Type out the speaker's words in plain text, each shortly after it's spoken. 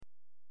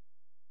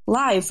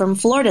live from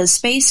Florida's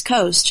Space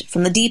Coast,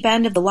 from the deep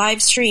end of the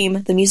live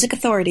stream, The Music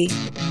Authority.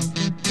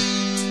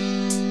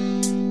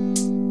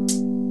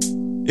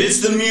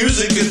 It's the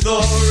Music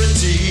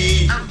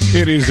Authority.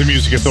 It is the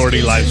Music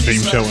Authority live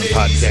stream show and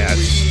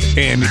podcast,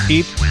 and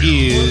it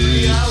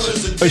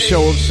is a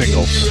show of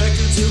singles.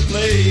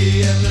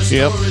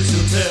 Yep.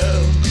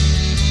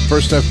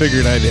 First I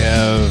figured I'd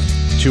have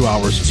 2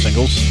 hours of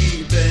singles,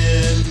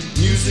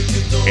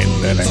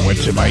 and then I went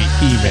to my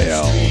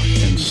email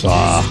and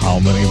saw how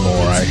many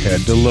more I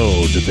had to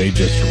load. They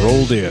just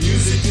rolled in.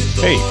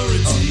 Hey,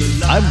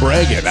 I'm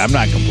bragging. I'm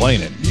not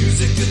complaining.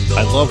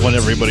 I love when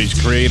everybody's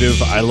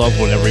creative. I love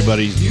when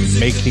everybody's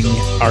making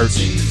art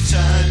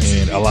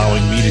and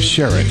allowing me to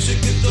share it.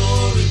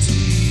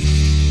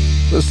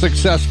 The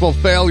Successful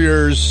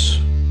Failures.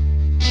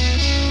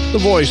 The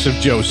voice of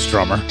Joe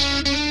Strummer.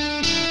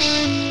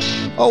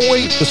 Oh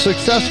wait, the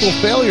Successful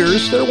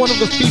Failures, they're one of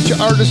the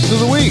feature artists of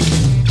the week.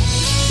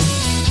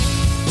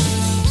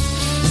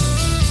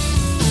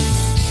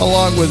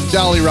 Along with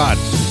Dolly Rots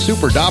and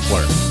Super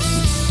Doppler.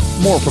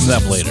 More from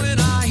them later.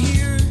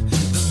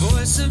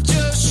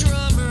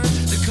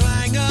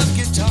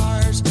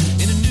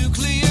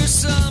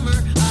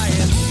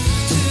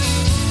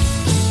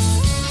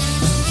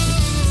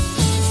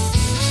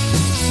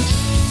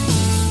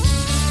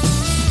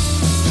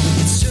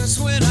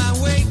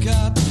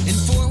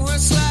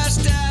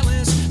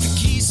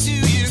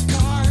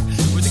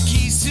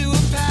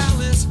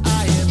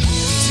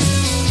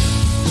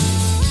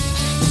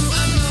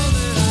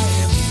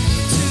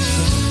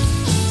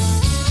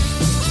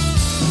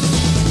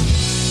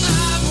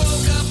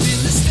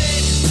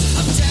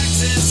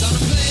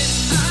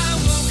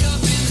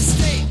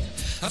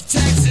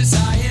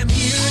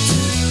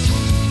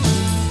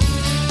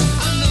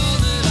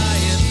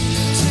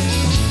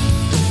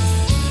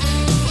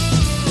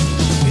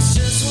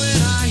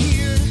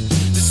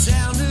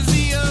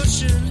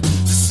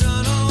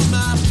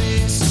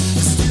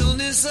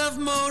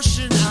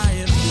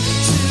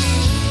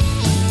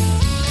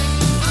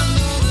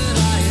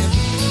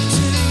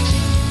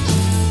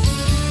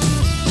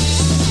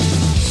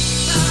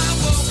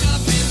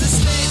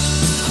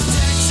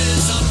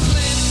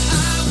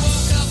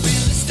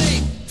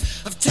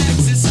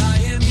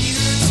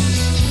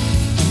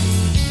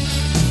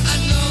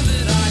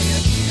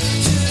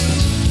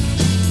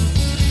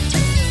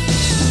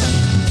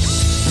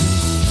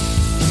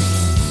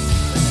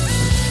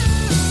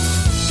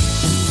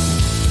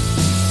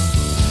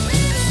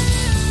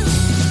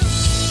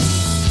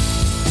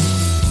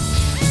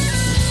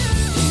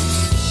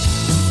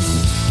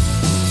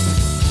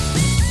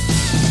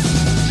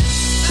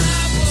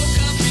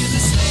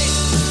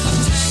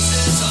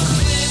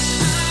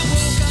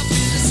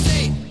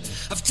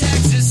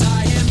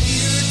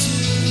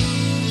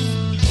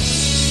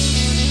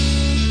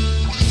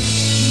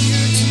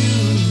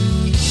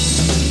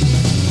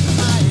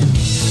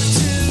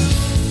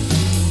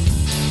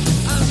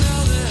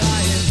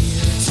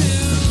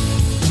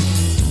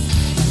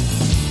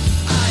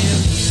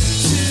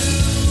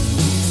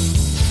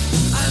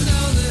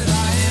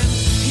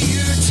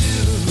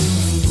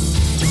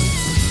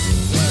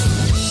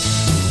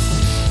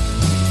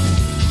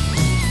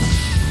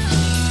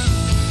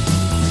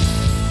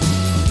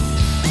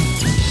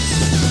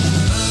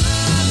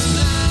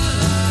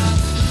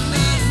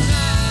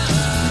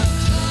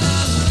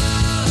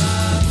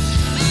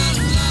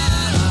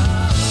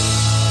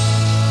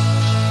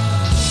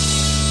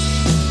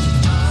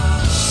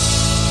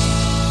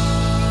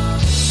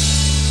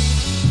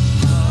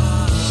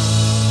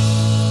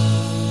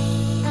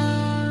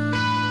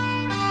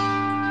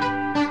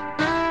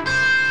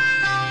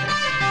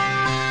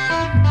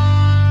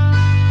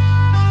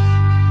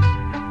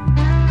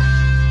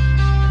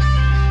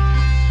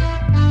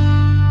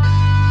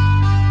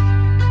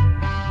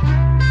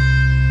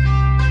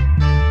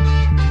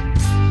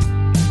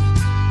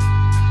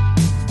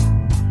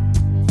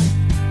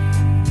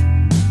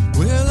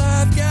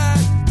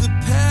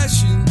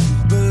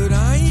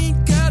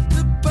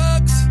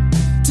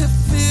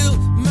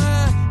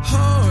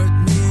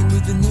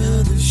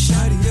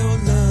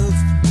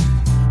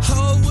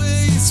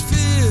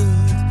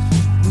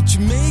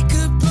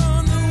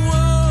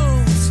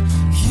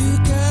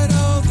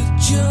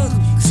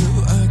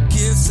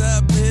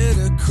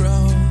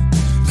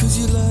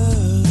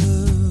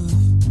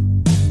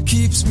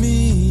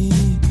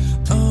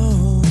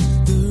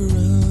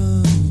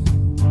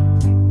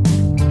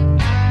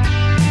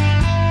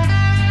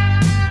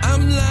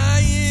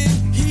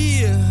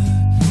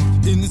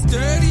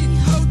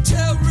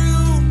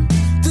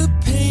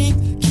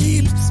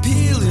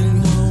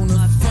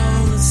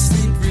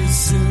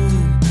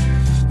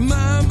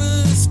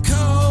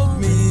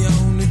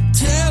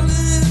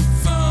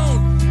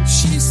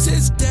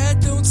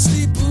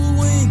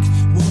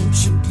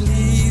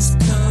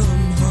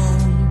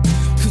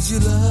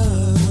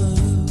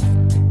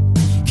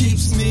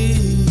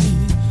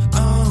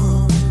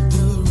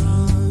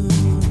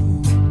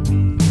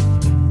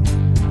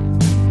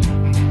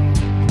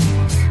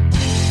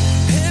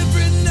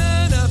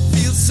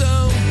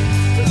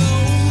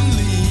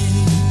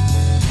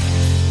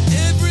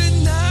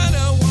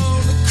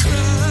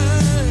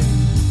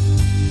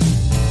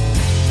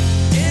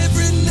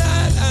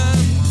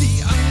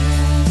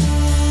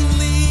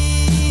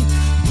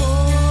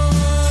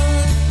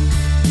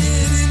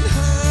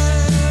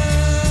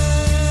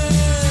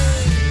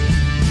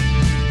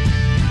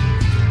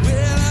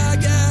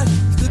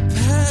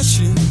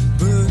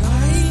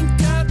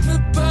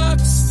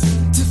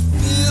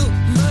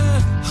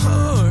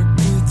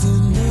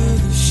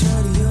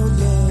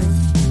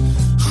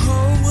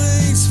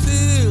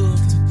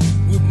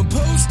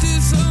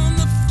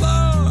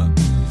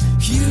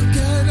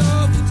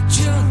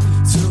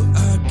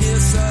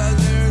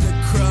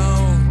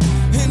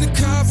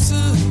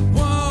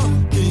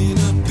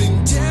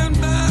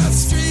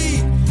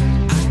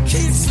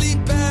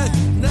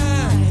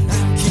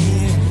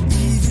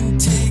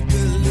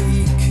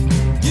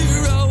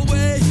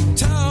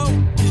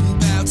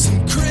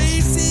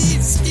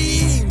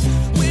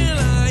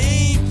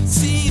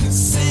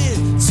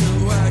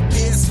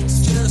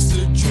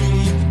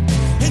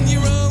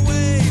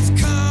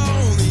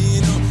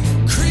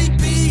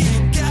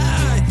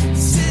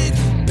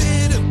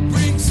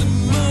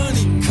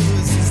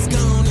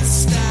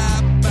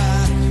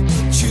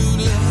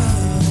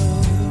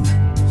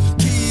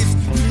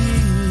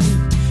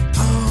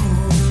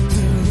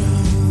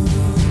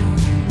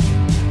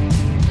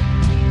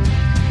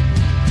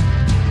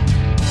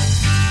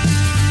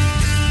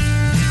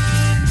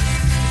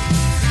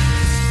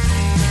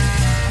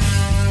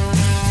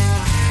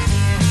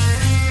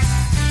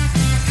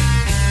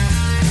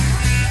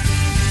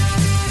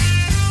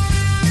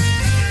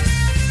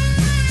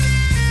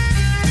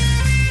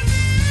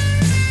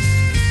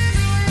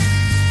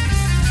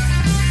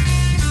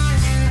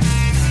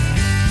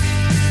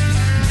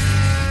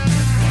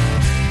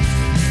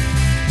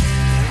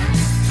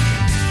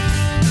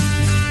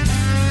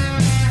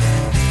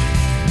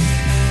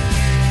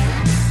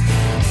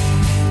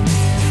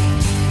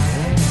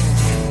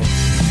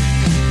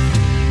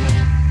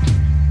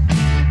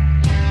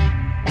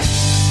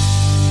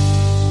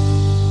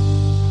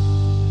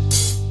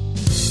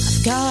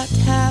 got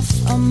half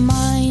a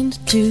mind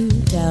to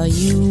tell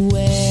you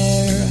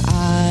where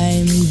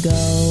I'm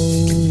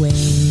going.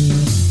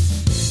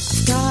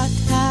 I've got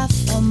half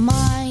a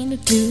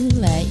mind to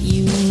let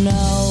you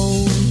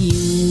know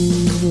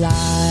you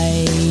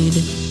lied.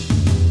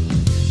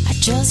 I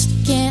just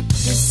can't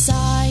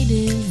decide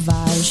if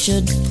I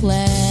should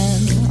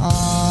plan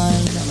on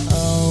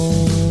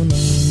owning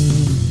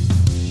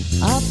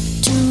up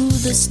to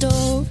the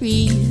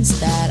stories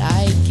that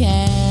I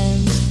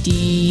can't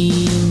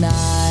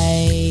deny.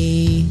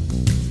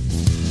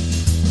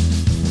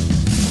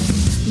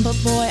 But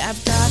boy,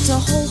 I've got a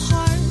whole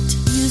heart,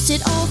 used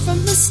it all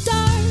from the start.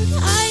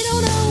 I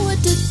don't know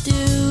what to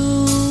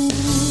do.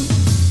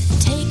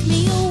 Take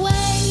me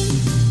away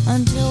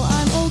until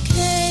I'm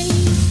okay,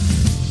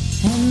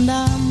 and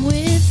I'm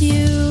with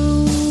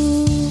you.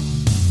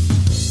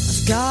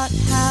 I've got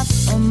half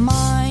a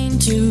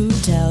mind to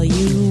tell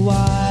you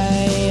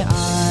why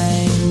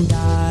I'm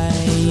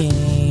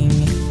dying.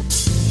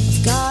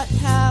 I've got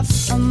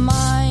half a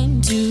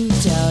mind to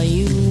tell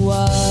you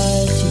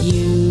what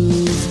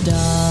you've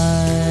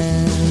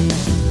done.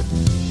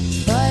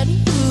 But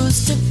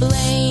who's to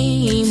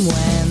blame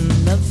when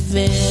the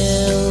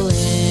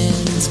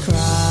villain's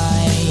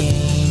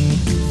crying?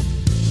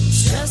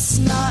 It's just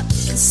not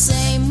the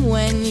same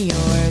when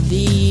you're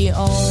the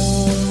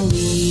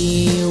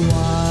only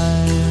one.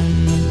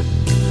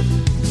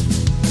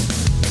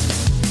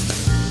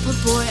 But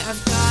boy,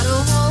 I've got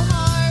a whole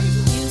heart,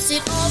 used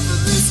it all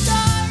from the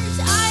start.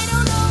 I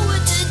don't know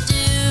what to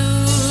do.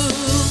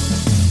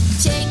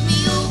 Take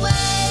me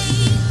away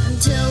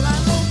until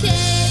I'm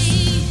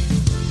okay,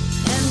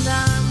 and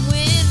I'm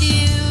with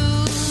you.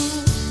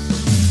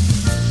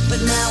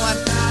 But now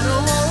I've got a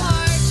whole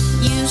heart,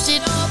 used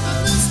it all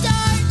from the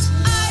start.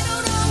 I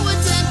don't know what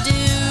to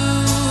do.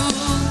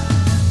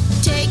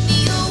 Take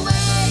me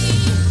away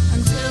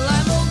until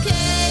I'm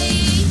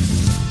okay,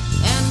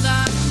 and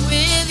I'm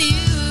with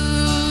you.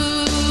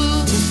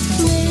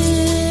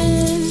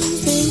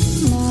 Living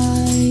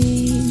my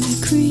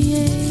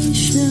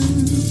creation,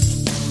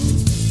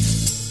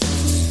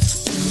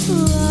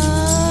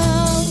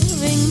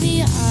 loving the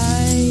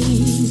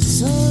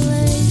isolation.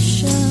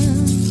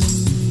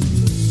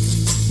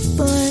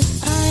 But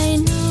I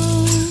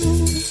know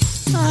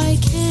I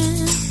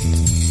can't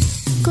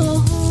go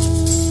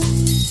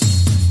home.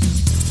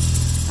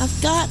 I've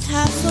got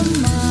half a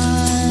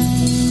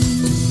mind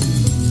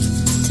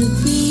to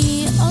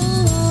be alone.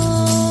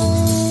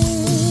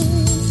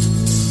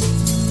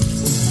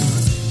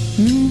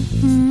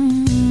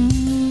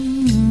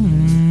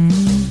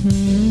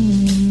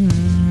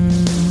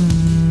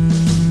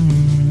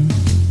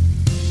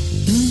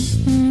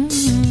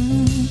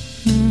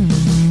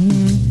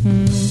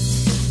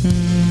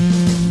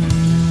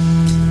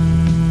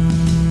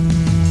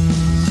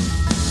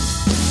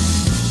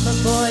 But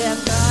boy,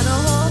 I've got a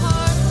whole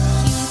heart,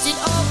 used it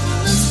all from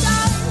the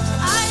start.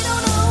 I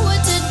don't know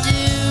what to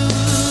do.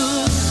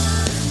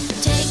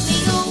 Take me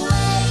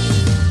away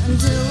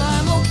until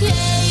I'm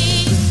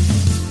okay,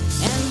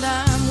 and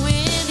I'm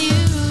with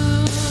you.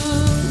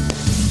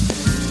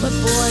 But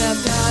boy,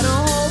 I've got a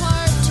whole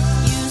heart,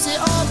 use it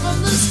all from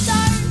the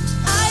start.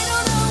 I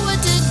don't know what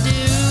to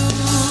do.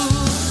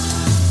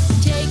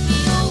 Take me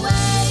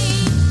away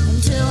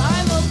until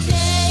I'm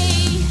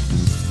okay,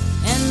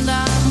 and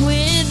I'm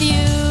with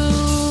you.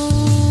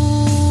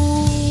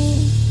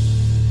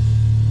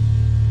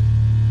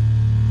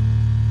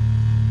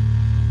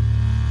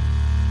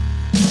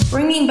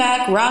 Bringing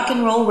back rock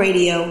and roll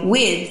radio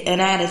with an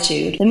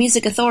attitude. The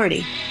Music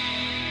Authority.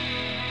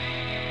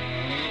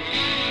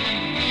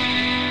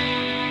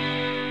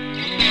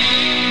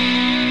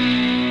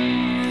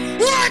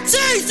 1, 2,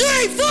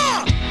 3, 4.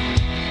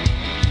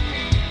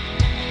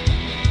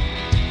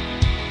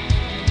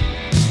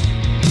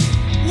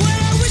 Well,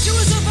 I wish I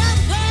was a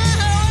vampire.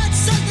 I'd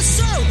suck the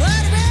soul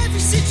out of every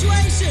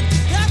situation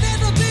that I've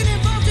ever been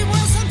involved in.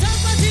 Well,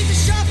 sometimes my teeth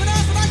are sharp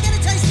enough and I get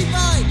a tasty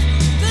bite,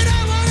 but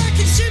I wanna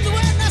consume the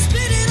word and I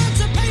spit it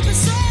onto paper.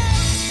 So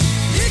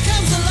here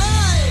comes the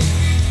life,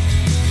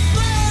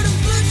 boiled and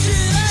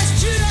butchered, eyes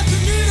chewed up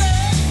and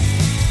neutered.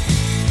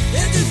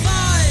 It'll do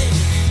fine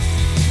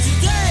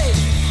today.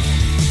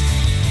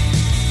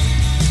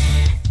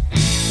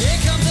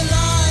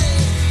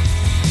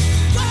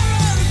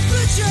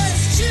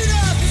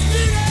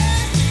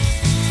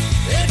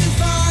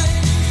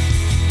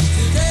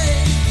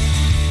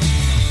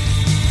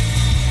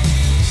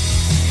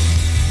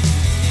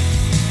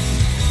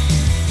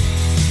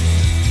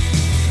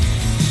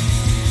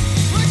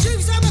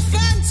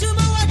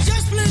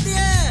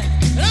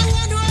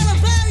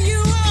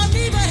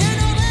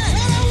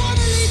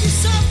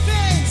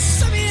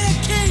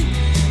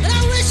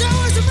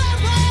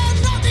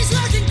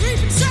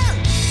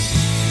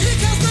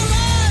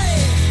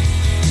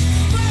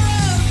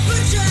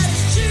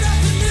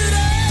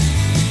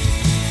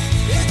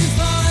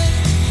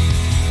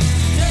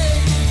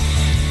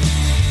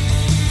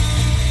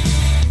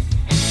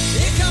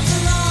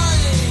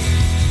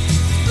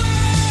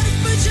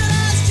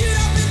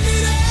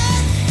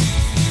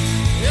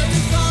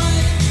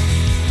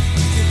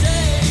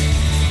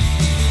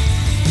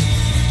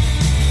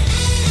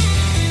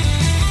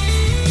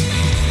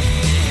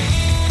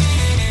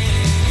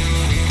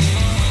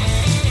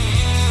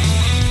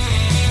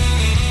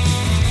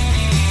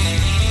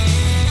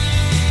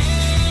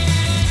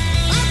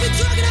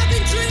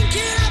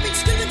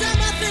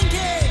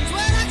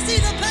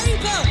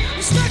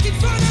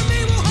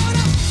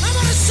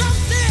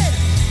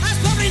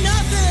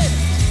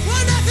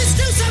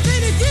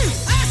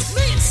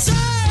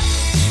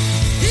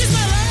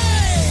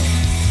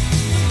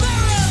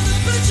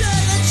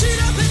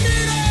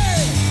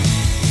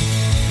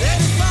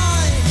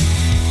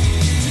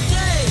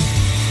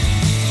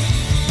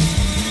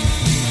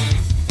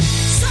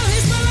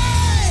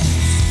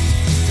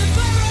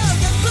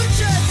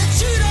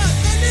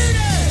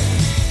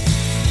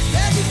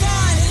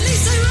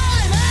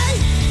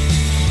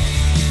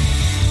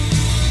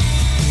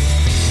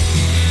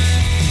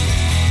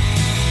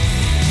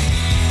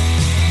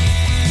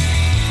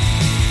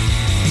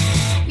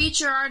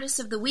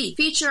 Artist of the Week.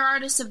 Feature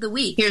Artist of the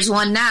Week. Here's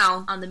one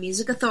now on the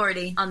Music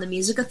Authority. On the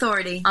Music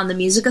Authority. On the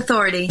Music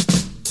Authority.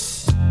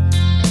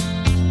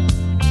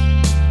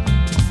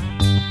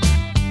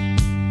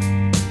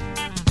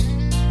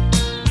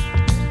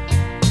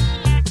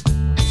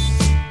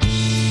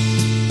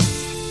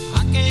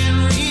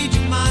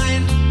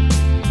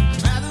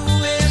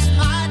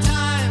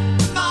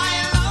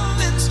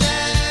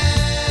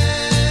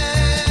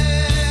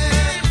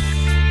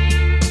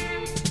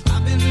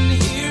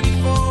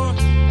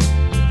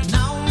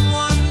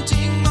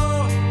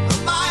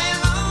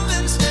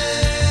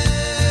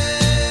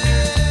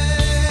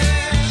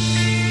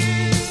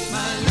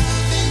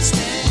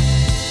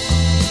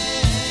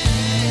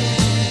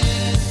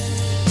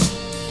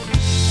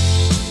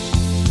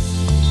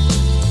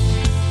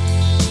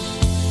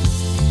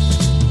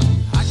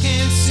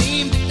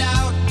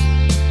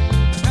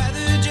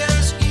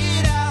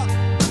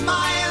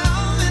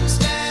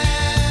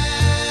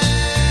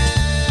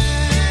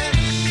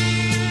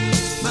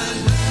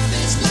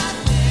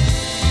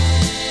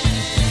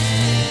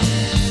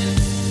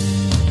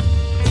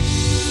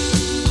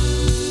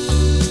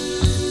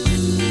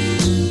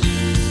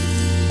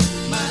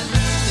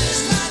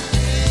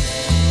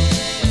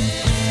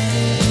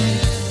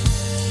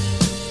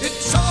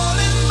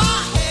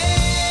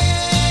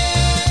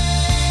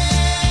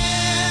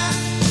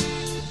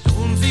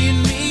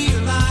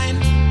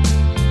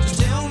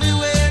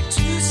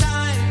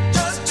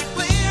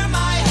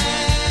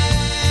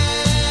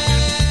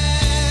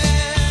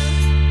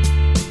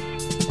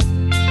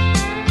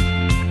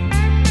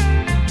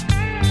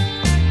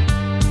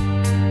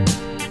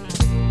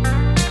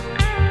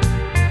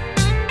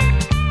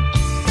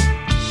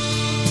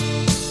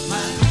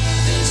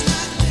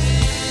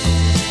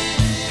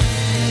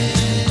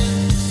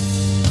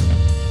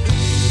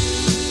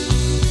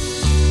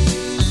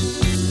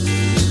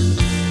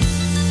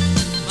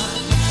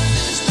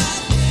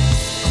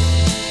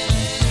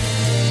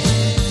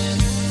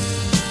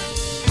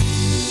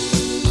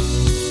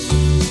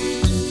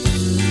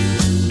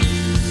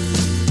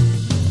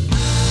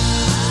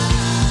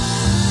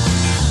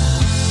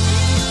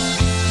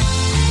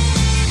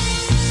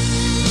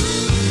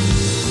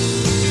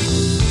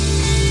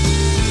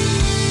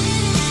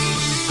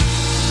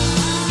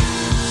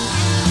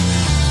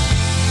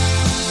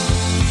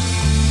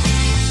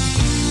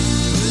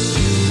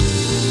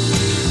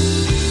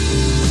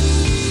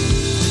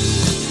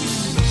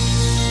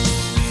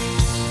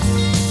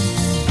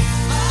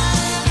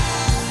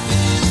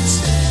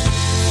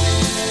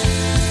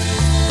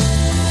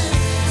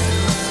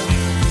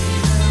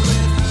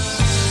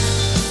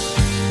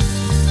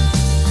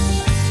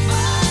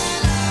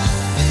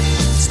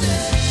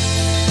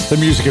 The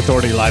Music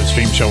Authority live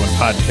stream show and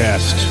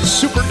podcast.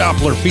 Super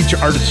Doppler Feature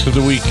Artist of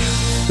the Week.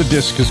 The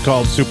disc is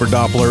called Super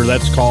Doppler.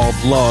 That's called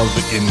Love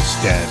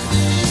Instead.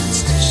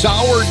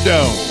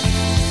 Sourdough.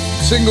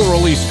 Single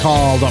release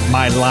called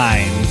My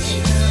Lines.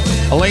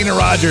 Elena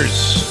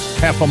Rogers,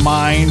 Half a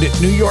Mind.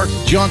 New York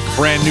Junk,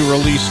 brand new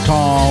release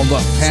called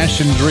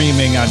Passion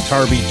Dreaming on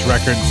Tar Beach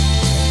Records.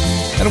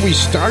 And we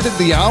started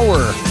the hour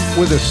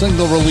with a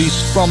single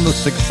release from the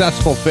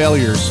Successful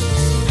Failures.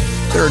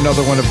 They're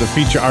another one of the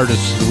feature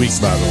artists of the week,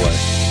 by the way.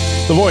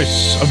 The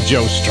voice of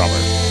Joe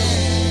Strummer.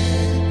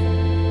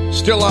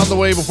 Still on the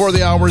way before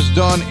the hour's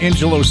done,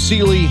 Angelo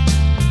Seely.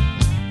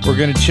 We're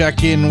going to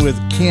check in with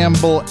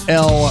Campbell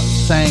L.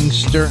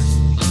 Sangster.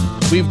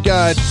 We've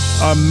got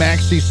a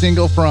maxi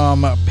single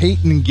from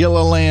Peyton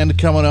Gilliland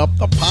coming up.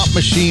 The Pop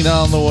Machine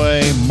on the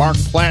way. Mark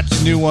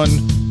Platt's new one.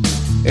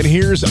 And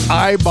here's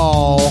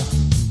Eyeball,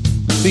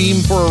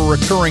 theme for a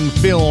recurring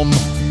film.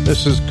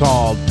 This is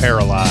called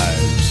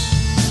Paralyzed.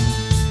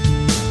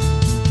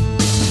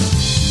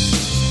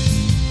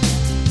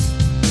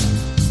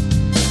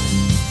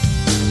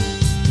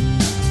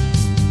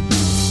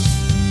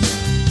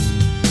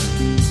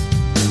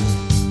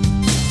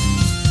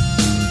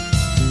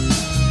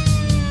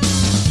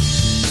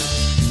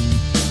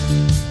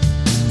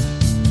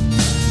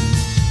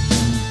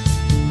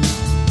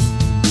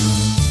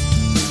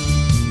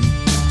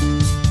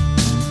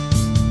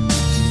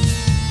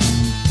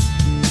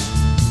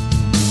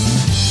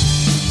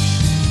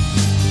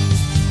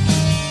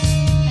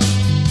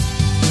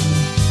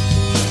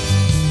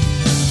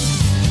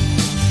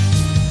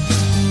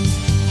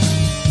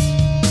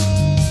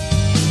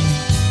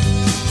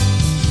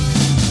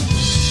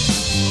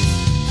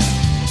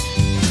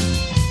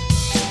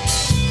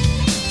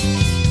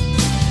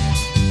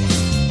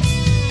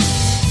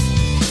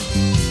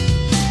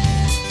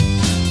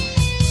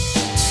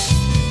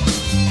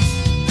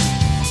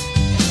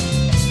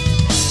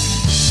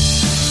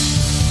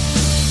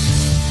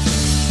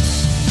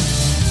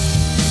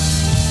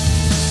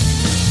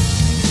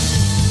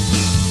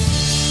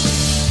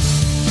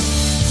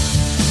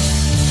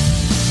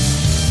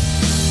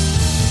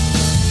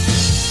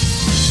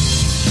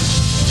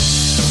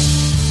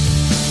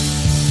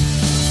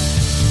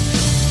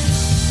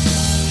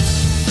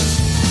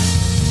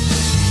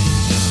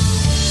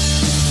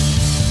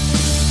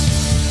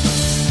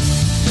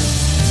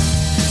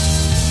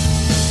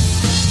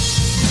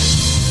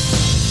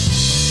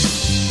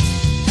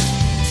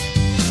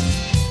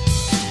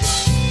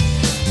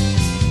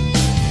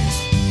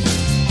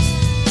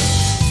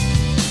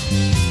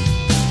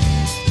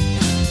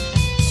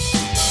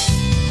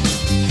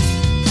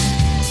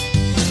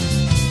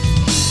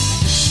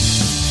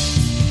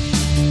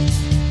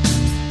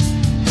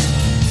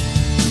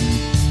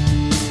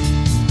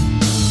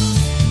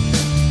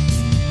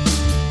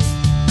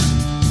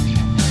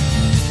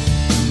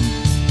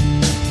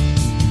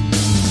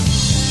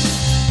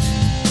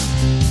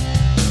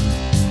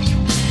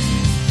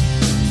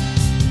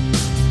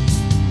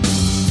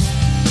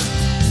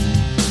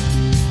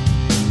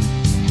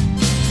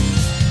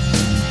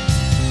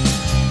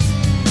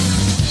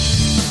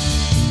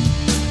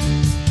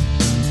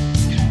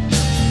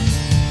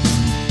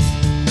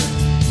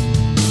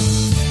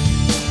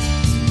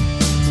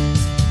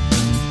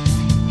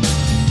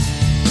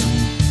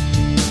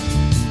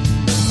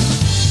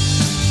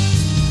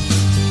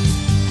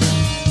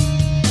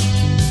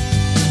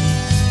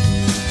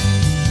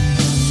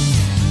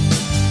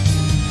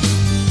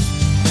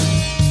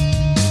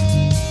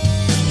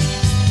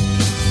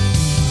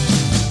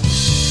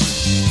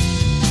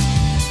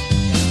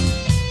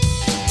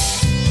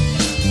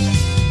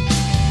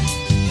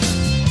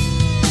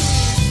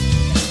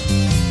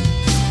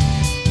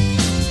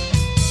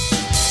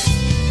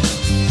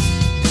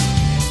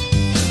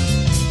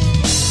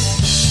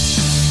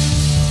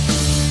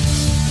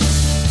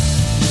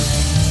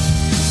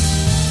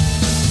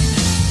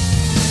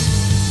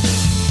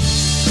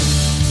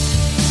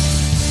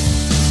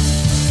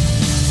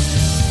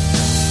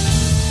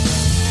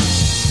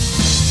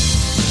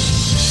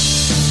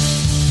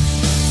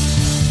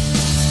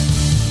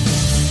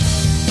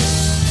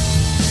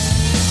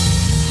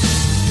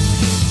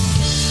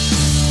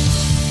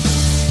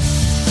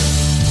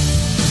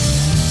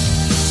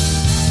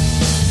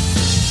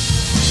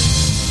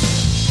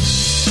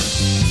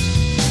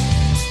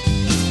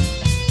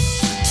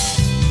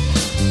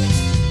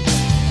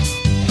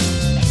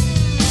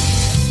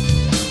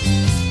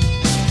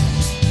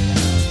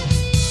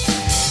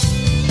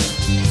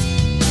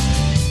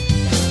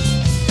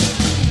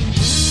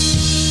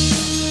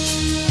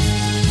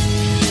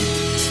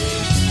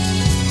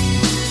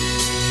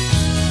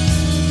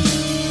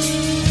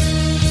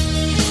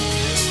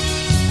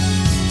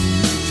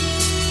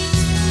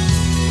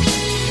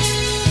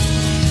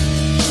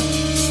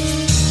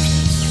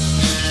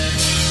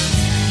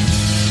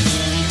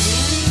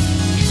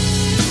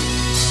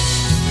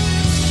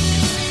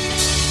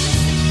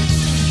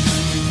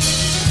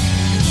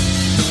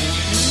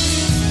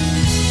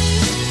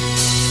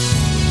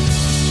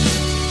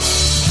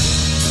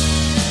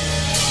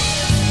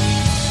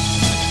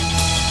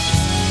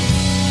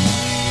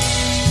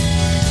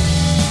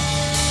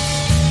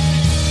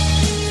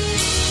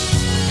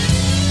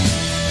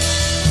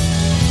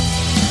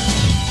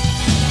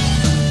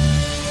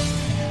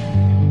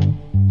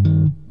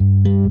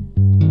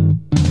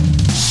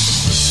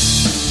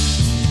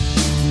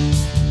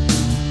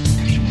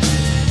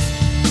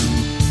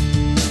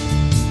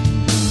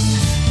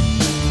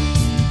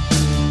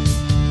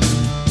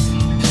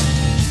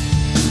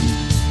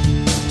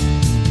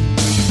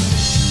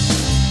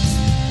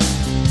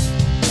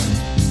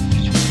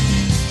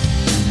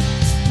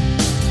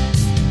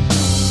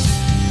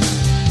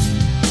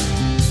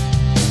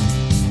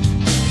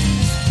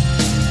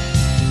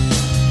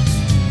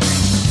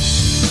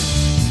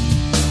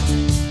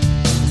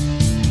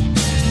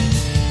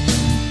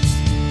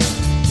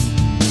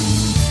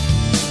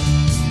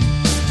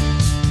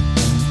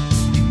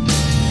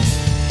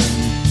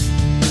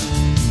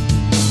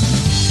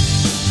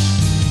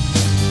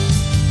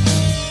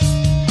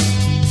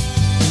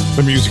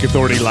 The Music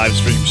Authority live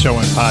stream show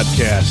and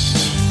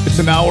podcast. It's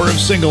an hour of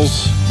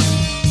singles.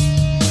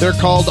 They're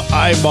called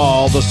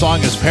Eyeball. The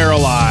song is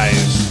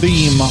Paralyzed,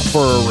 theme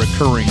for a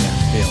recurring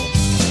film.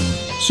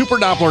 Super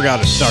Doppler got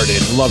us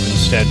started. Love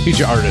Instead.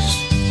 Feature artist.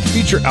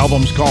 Feature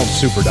album's called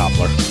Super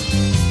Doppler.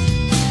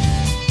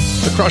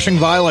 The Crushing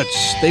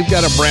Violets. They've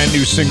got a brand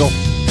new single.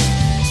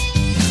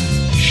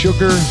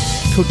 Sugar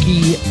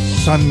Cookie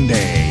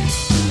Sunday.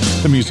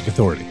 The Music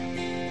Authority.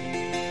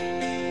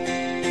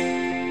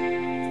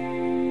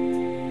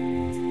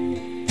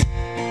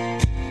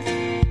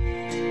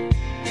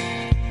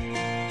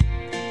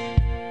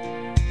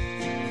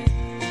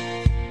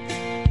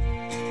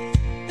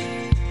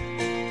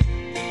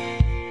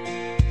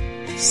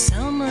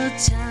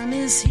 Summertime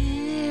is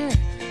here,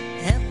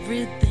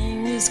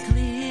 everything is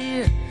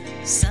clear.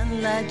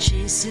 Sunlight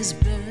chases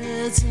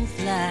birds in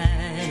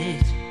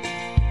flight.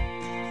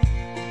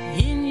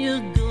 In your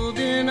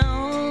golden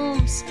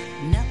arms,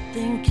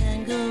 nothing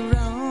can go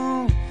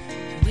wrong.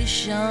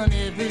 Wish on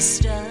every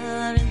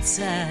star in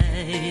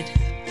sight.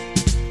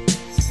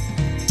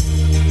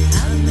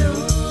 I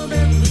know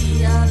that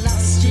we are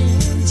lost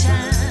in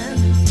time,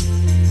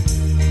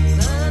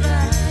 but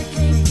I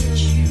can't get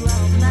you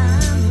off my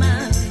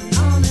mind.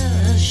 On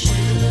a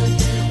sugar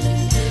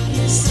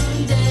cookie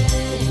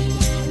Sunday,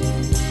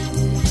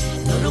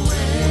 float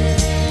away,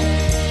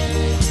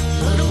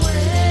 float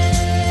away.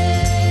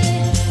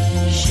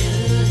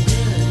 Sugar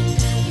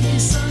cookie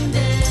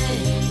Sunday,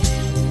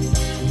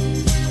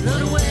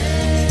 float away.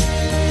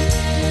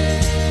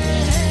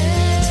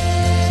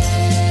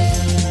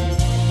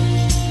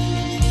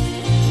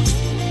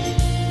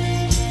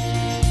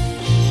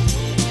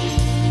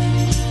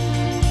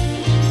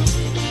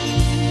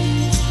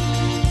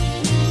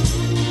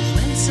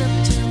 When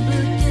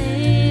September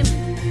came,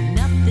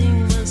 nothing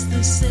was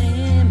the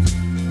same.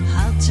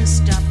 How to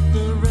stop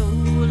the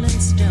rolling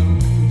stone?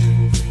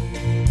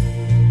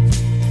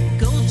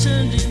 Gold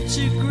turned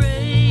into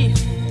gray.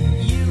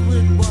 You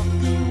would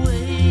walk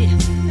away,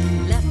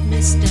 left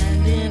me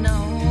standing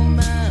on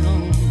my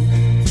own.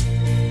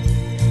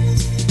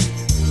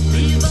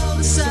 Leave all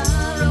the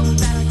sorrow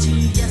back to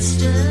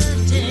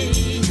yesterday.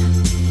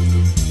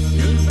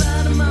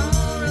 Goodbye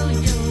tomorrow,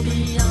 you'll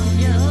be on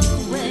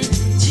your way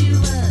to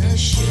a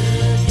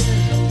sugar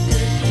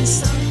cookie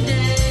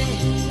Sunday.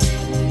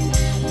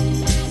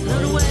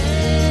 Float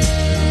away,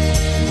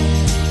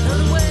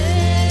 float away.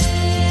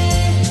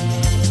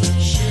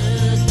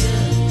 Sugar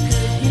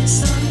cookie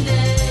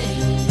Sunday,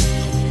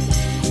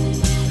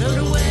 float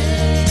away.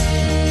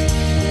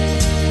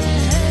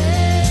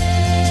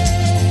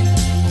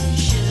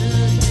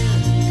 Sugar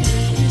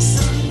cookie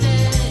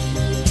Sunday,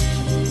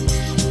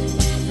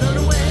 float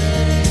away,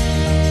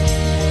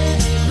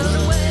 float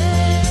away.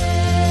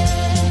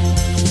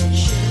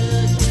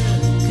 Sugar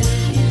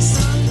cookie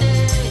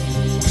Sunday,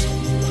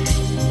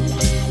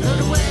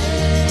 float away.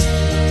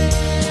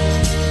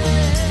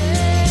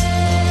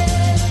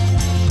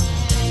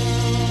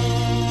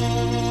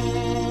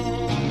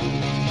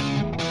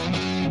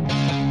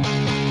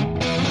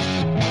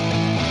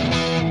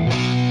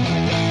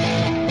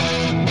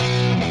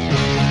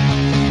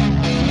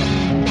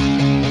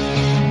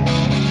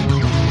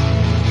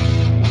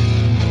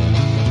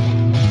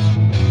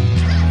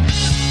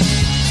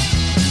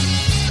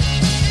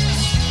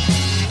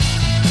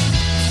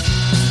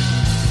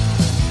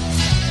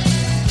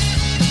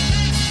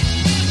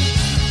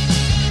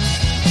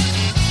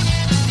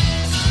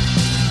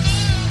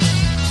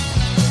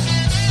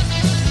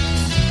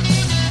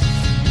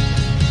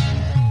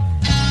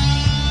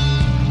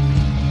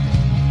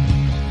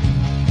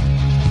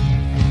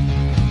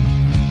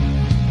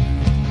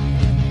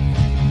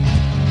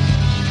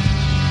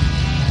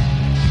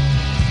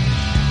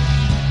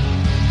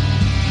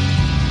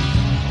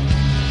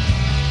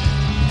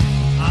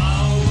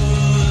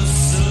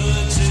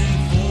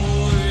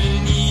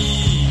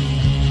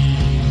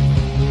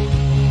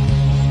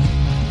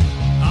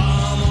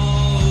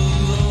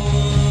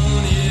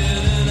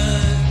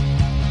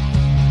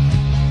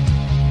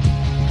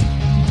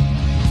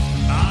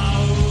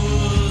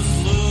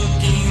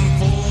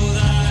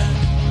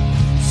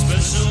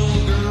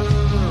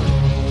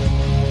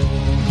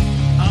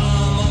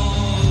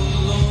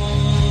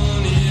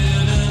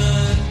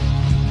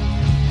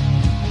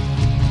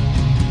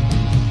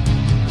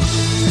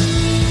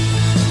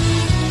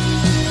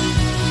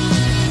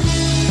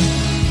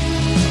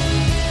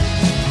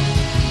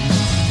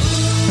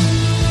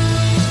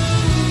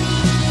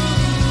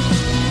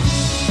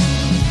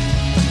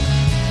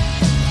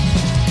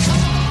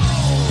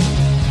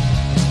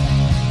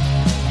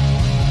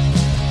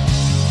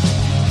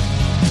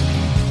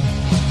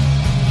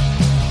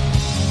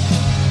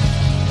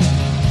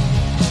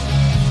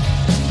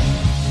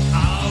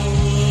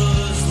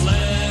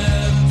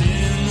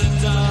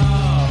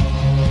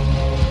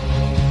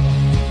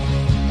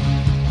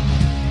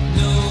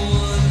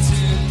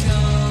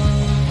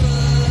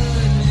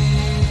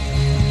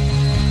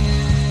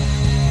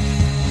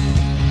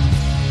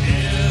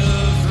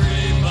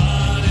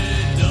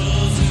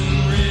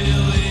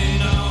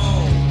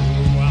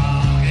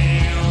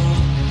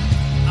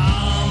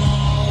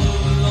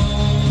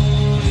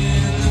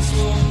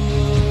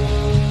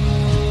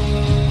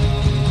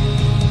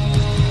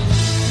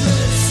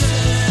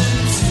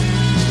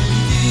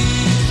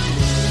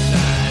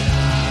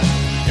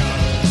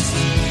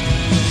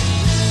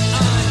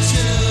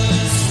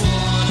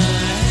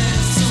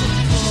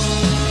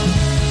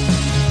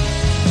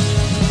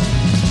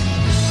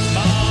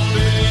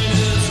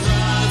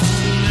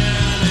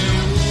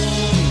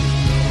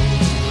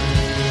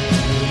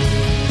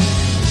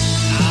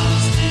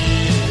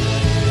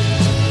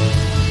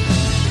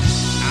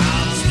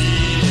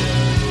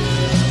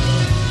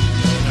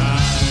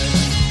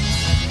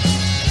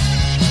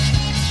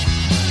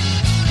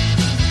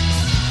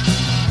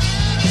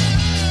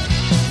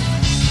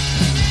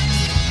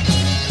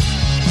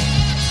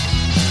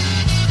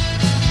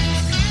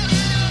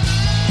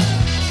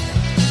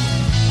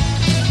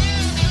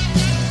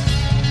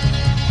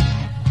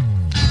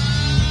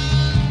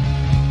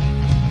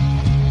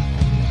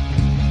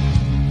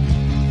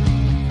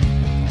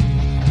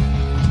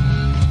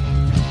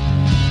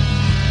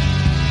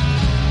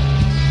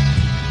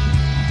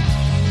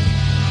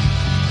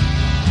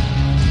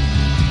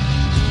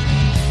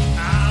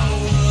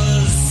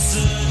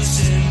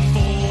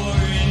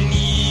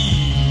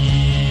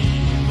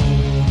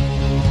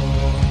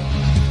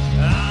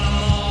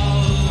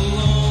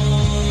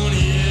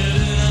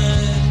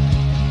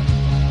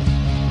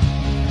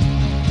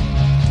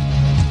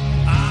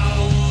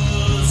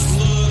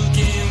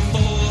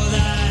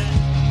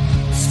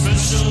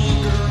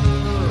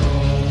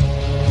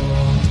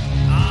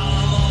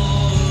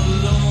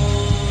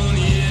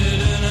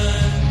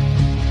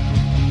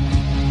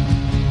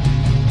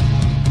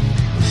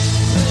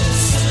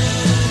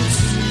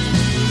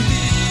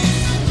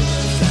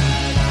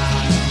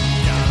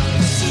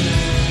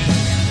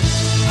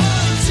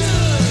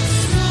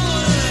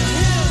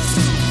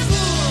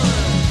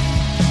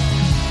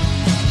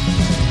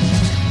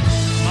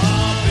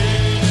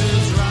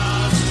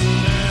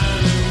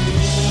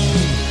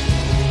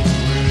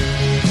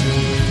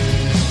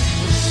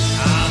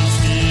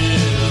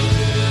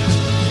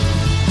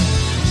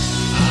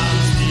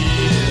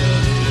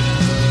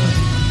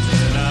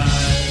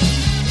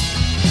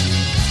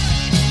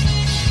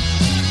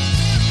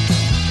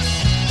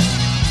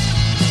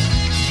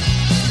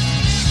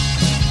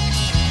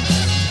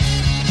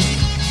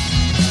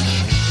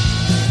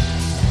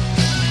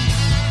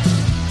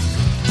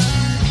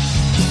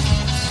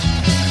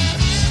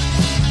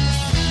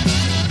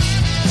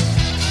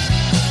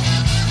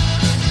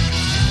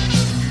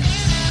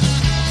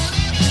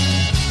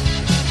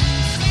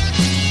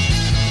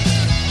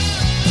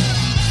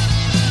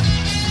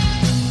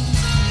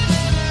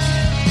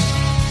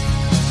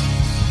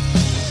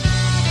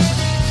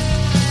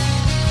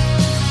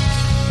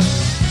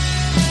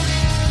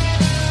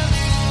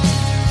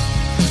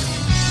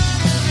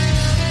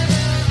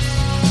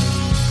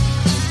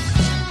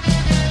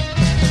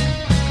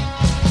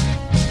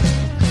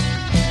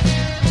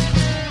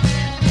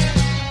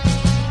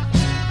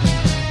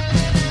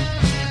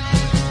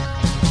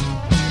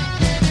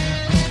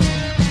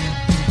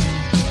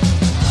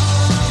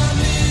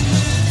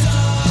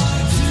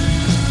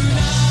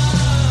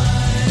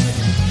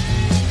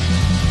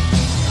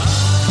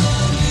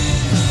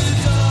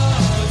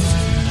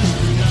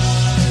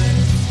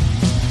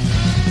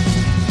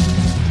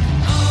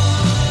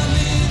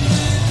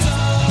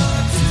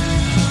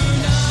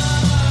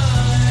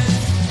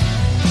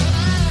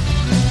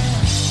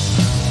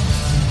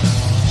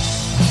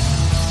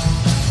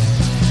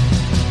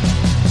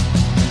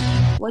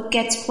 What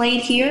gets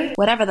played here?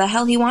 Whatever the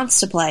hell he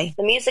wants to play.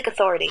 The Music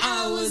Authority.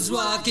 I was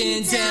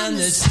walking down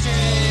the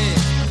street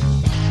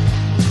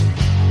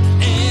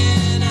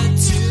and I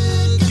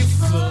took a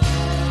fall.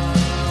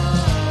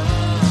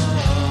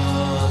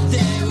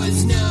 There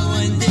was no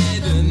one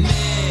there but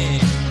me.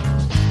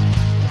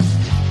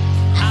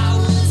 I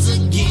was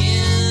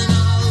again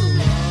all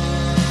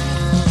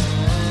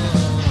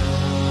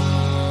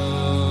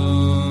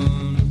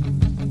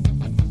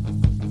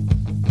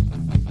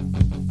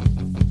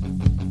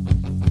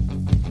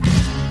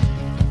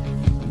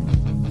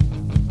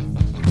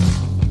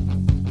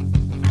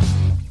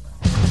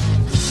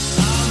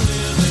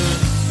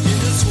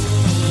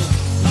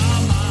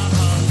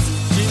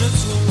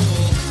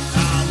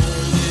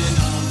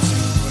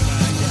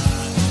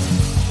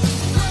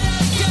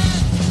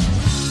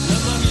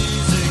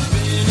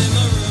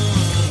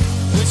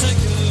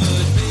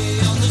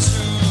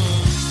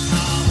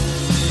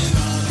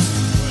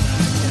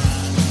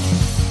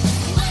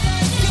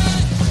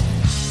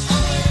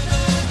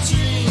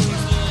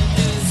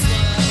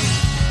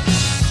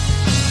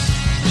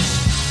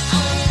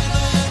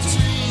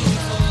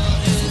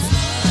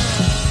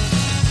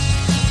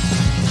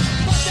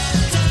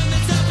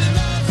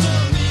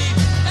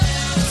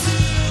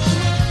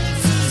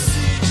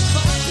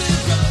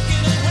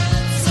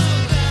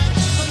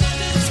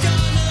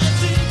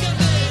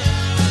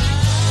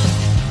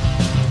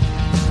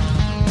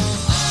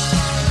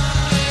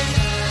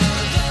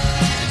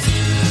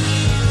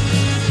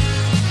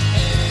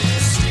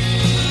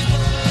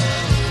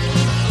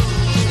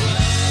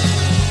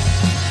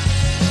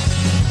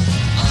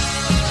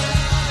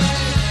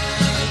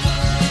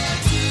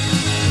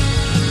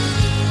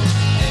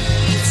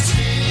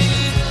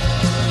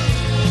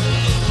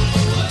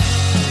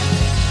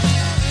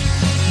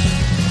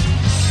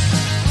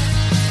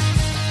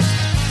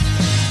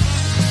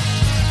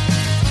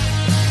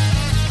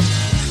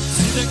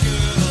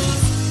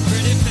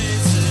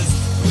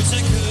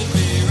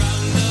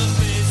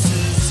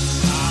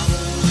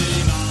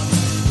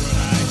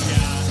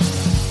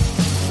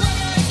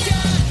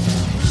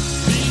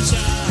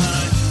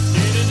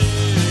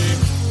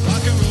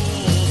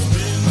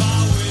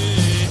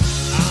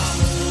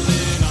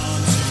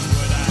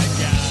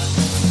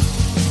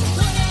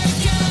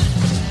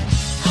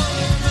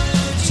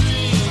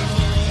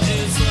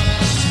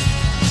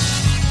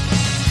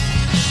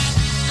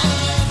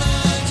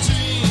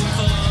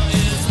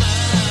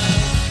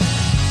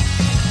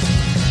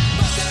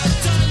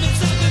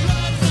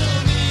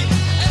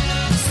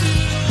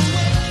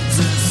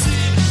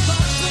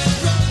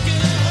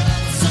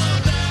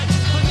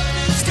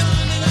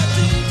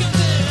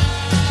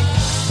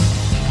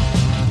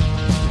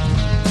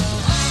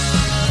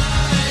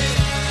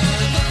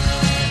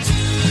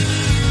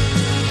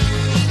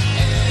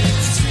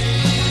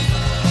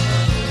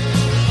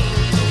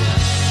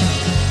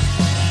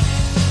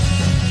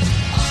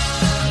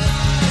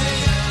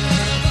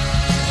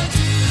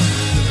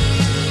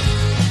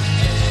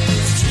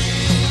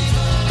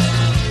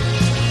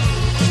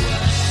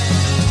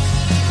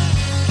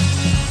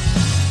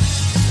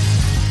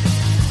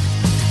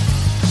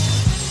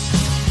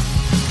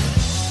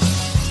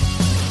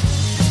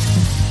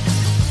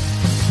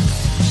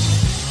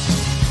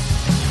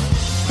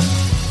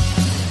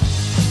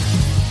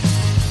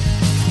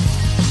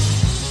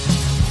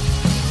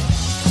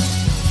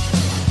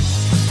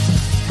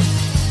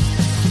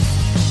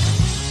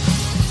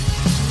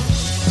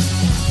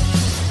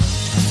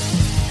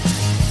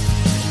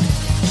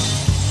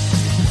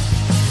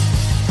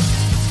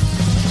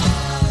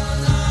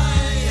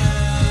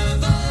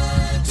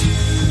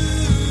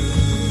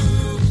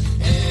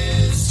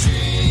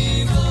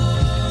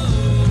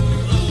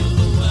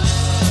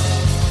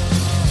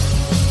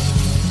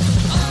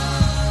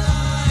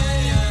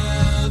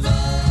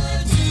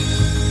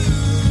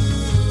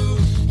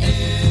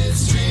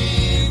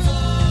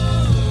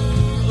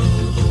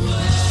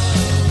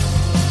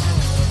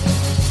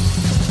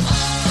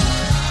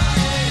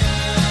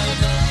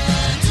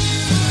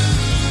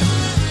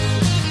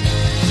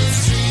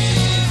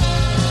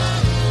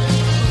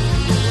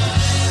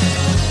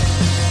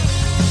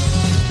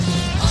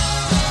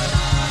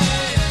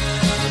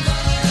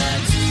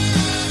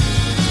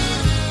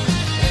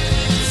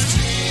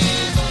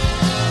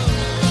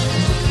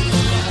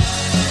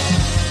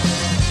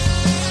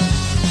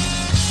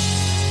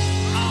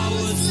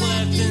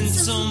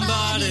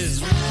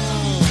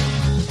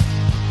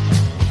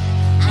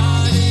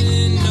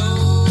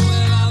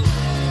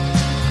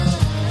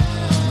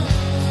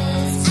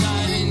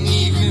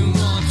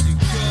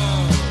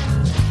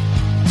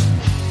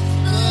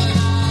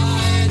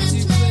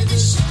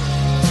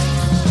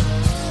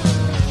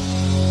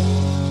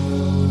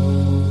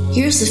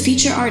Here's the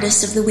feature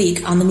artist of the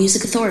week on the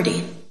Music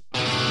Authority.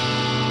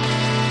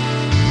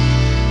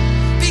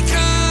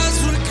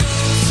 Because we're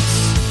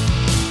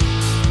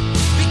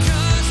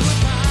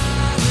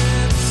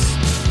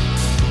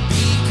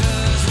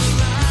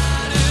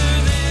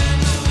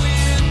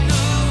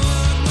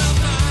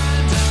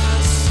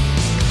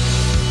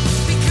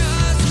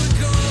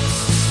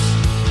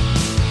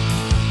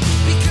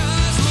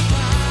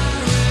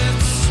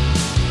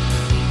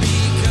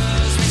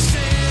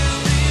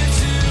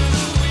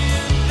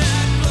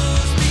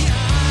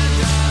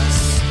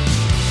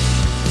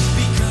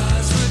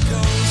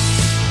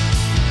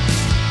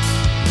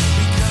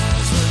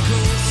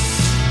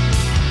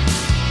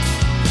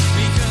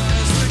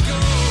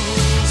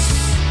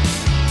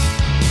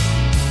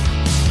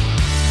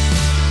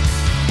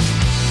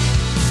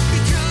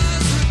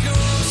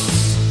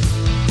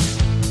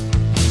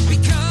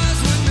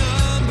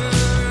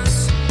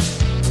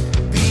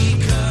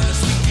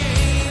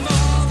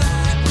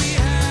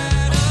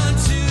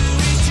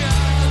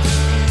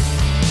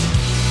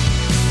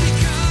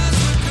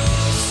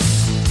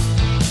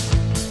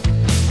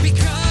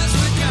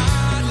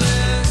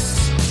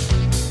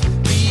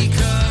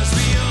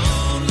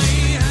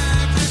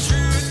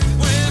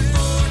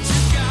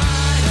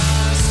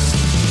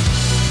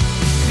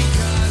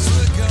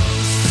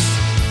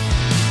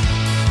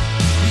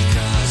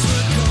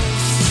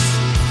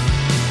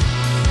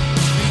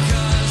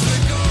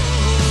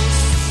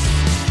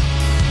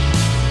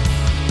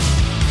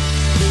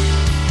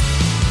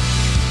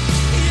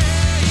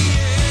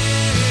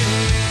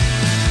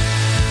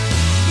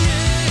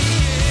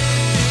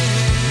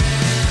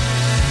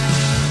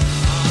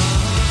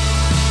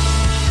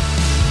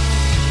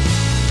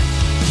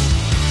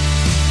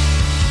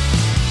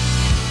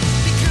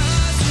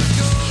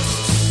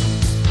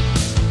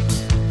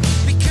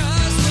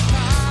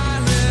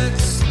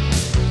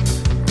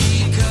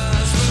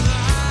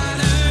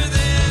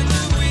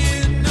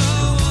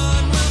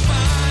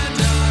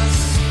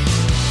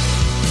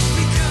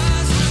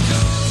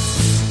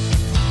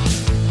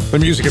The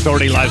Music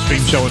Authority live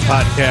stream show and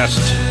podcast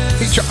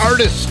feature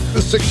artists,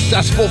 the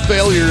successful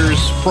failures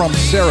from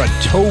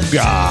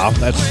Saratoga.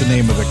 That's the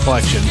name of the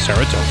collection,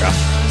 Saratoga,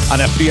 on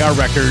FDR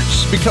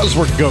Records, Because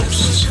We're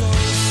Ghosts.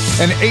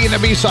 An A and a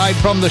B side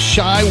from the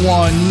Shy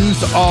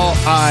Ones, All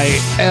I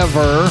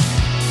Ever,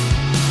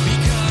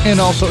 and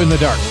also In the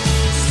Dark.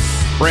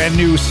 Brand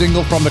new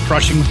single from the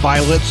Crushing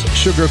Violets,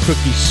 Sugar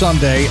Cookie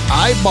Sunday.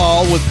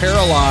 Eyeball with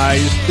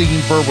Paralyzed, theme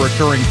for a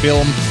recurring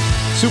film.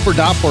 Super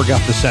Doppler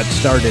got the set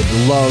started,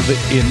 Love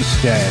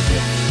Instead.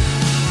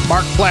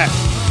 Mark Platt,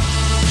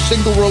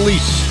 single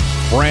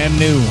release, brand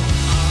new,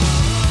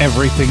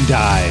 Everything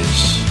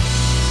Dies.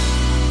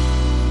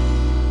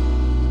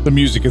 The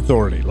Music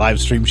Authority,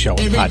 live stream show and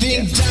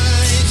Everything podcast.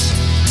 dies.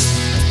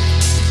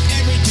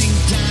 Everything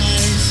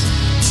dies.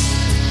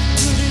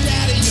 Put it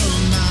out of your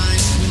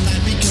mind when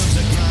life becomes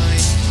a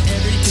grind.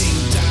 Everything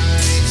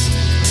dies.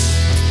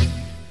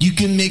 You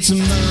can make some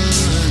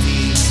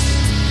money,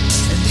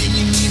 and then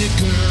you meet a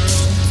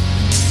girl.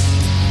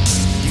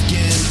 You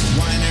can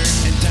wine her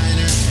and dine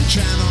her and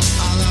travel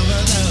all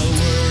over the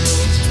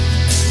world.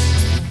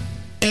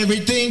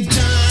 Everything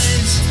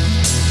dies.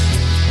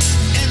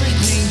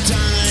 Everything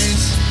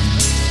dies.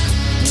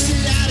 Put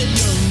it out of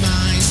your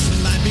mind when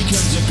life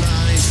becomes a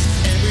grind.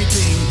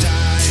 Everything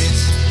dies.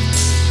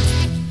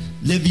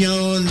 Live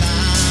your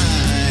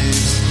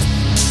lives.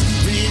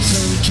 Raise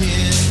some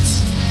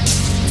kids.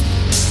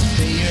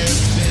 Pay your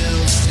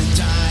bills and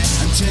die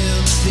until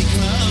they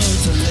close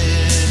the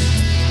lid.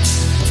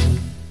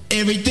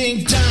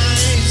 Everything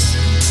dies.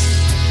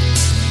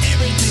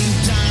 Everything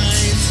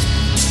dies.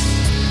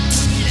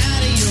 Put it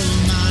out of your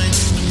mind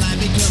when life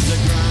becomes a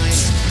grind.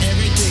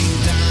 Everything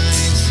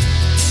dies.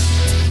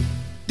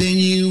 Then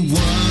you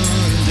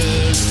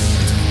wonder,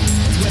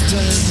 what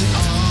does it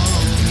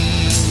all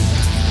mean?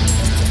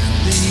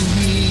 Then you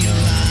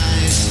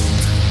realize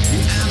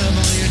you're out of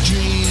all your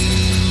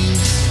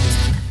dreams.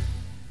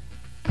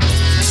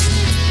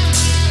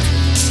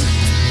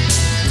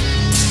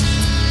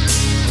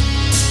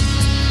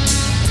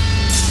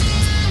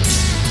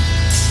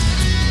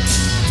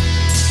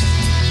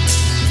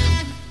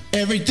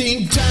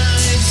 Everything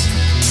dies.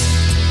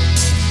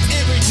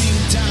 Everything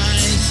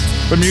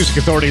dies. The Music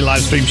Authority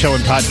live stream show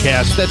and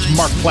podcast. That's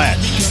Mark Platt.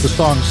 The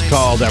song's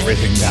called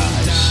Everything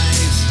Dies.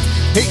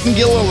 Peyton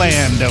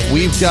Gilliland,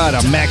 we've got a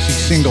maxi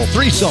single,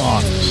 3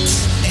 songs.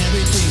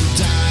 Everything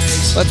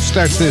dies. Let's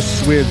start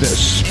this with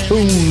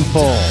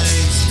Spoonful.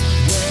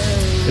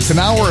 It's an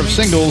hour of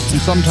singles,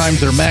 and sometimes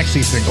they're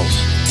maxi singles.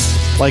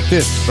 Like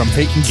this from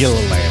Peyton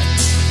Gilliland.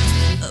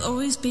 I'll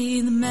always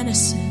be the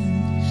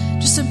medicine,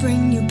 just to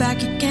bring you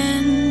back again.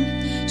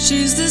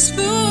 She's the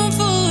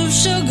spoonful of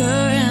sugar,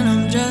 and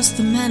I'm just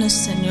the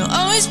medicine. You'll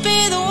always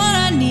be the one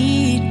I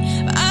need,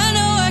 but I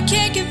know I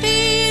can't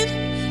compete.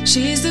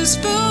 She's the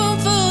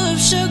spoonful of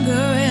sugar,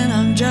 and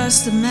I'm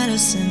just the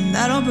medicine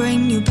that'll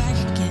bring you back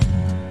again.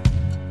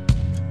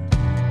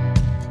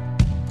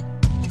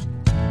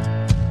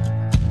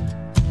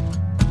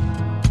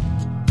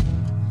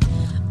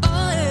 All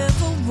I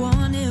ever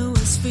wanted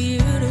was for you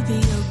to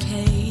be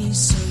okay,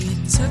 so you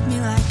took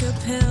me like a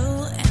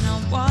pill, and I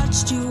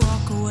watched you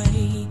walk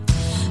away.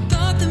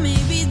 Thought that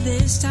maybe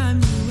this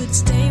time you would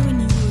stay when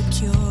you were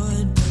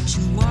cured, but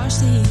you washed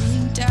the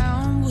healing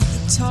down with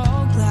a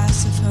tall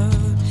glass of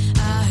herb.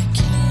 I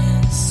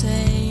can't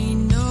say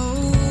no.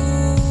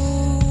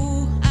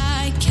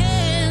 I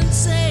can't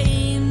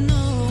say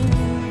no.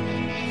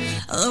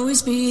 I'll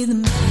always be the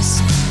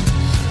medicine,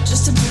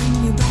 just to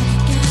bring you back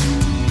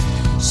again.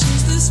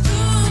 She's the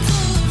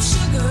spoonful of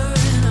sugar,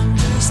 and I'm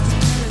just the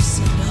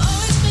medicine. I'll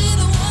always be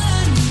the one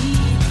I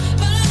need,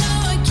 but I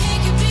know I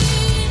can't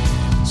compete.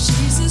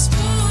 She's the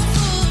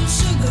spoonful of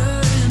sugar,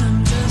 and I'm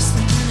just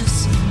the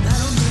medicine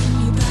that'll bring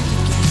you back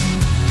again.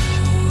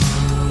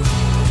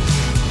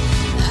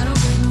 That'll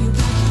bring you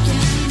back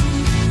again.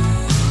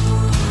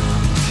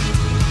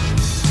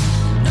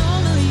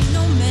 Normally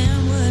no man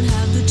would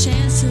have the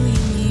chance to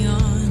lead me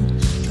on,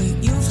 but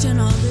you've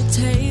turned all the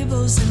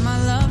tables, and my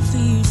love for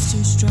you's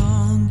too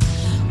strong.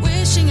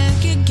 Wishing I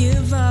could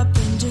give up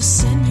and just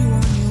send you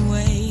on your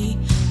way,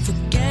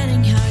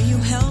 forgetting how you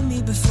held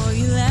me before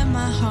you led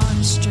my heart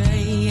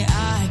astray.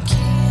 I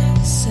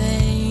can't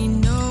say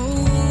no.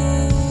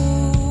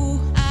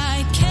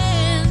 I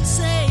can't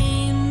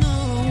say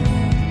no.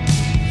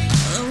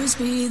 I'll always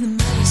be the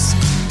medicine,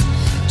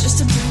 just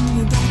to bring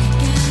you back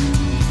again.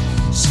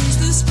 She's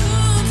the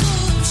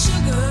spoonful of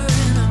sugar,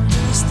 and I'm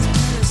just the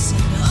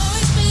medicine. I'll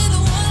always be the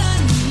one I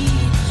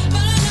need,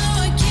 but I know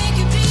I can't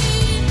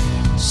compete.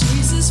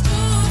 She's the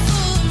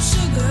spoonful of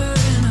sugar,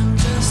 and I'm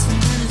just the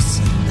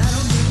medicine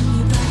that'll bring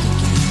you back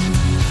again.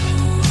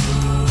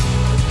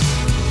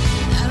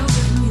 That'll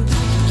bring you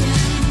back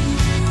again.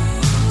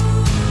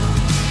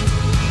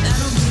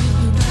 That'll bring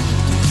you back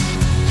again.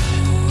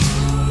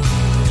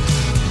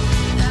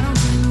 That'll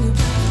bring you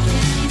back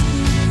again.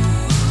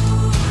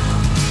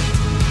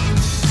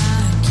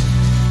 I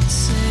can't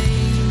say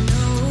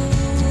no.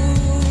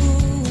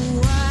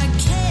 I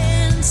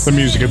can't The say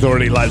Music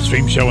Authority live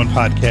stream show and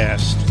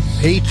podcast.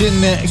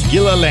 Peyton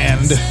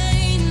Gilliland.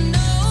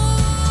 no.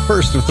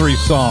 First of 3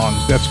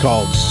 songs, that's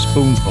called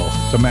Spoonful.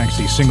 It's a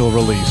maxi single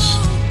release.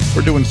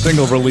 We're doing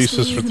single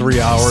releases for 3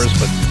 hours,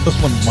 but this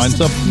one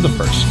winds up in the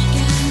first.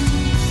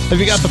 Have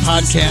you got the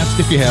podcast?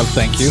 If you have,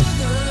 thank you.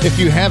 If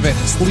you haven't,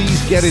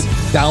 please get it,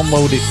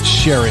 download it,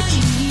 share it.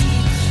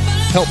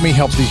 Help me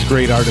help these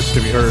great artists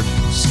to be heard.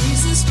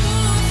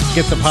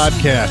 Get the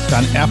podcast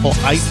on Apple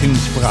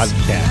iTunes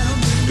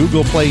Podcast,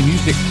 Google Play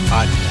Music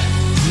Podcast,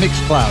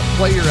 Mixcloud,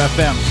 Player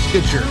FM,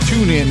 Stitcher,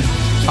 TuneIn,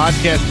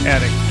 Podcast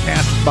Addict,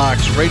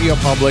 CastBox, Radio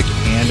Public,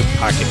 and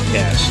Pocket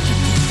Cast.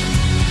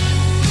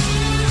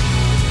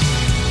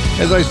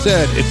 As I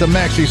said, it's a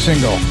maxi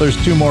single. There's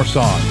 2 more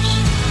songs.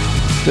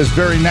 This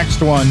very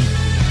next one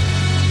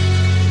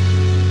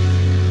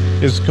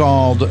is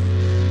called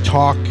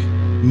Talk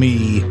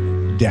Me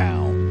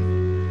Down.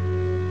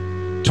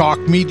 Talk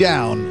Me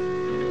Down.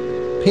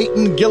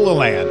 Peyton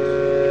Gilliland.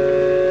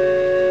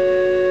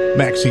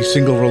 Maxi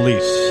single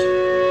release.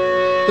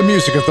 The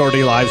Music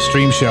Authority live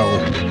stream show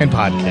and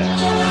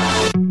podcast.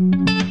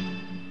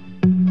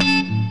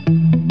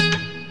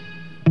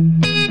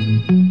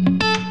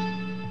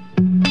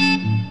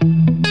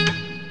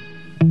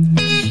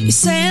 You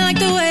say I like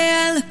the way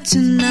I look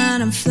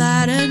tonight, I'm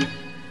flattered.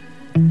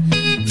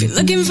 If you're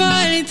looking for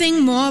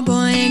anything more,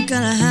 boy, ain't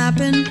gonna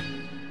happen.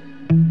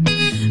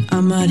 I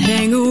might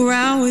hang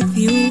around with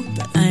you,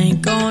 but I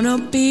ain't gonna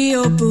be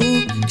your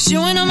boo. 'Cause you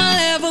ain't on my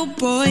level,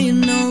 boy, you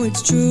know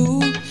it's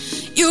true.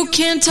 You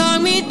can't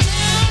talk me down.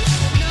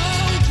 No,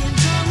 you can't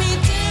talk me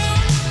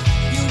down.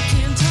 You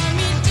can't talk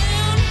me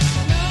down.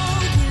 No,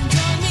 you can't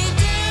talk me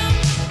down.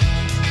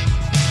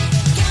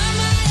 Got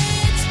my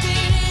head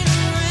spinning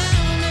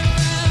around and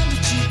around,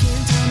 but you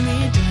can't talk me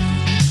down.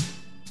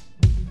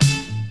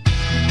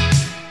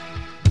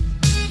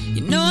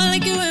 You know I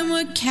like it when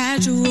we're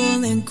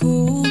casual and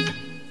cool,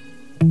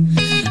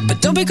 but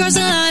don't be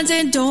crossing lines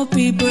and don't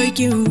be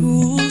breaking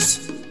rules.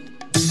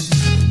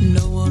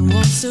 No one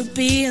wants to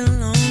be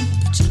alone,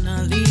 but you're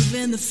not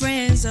leaving the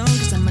friend zone.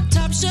 'Cause I'm a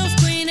top shelf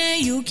queen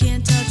and you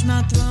can't touch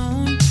my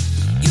throne.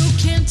 You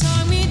can't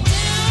talk me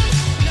down.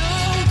 No,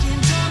 you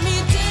can't talk me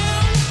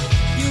down.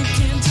 You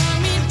can't talk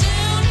me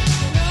down.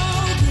 No,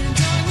 you can't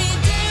talk me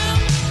down.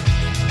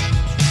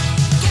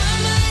 Got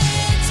my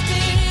head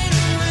spinning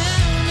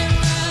around and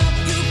round.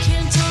 You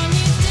can't talk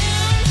me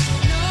down.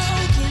 No,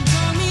 you can't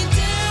talk me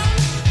down.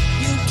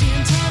 You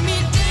can't talk me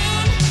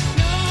down.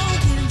 No,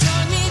 you can't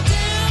talk me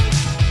down.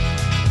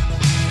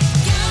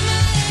 Got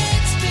my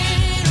head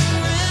spinning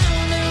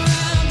around and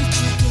round, but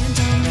you can't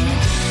talk me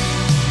down.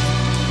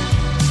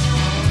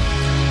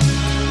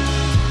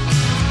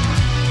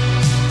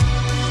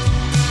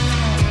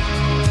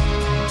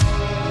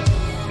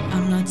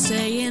 I'm not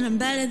saying I'm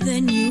better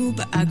than you,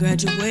 but I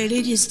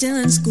graduated, you're still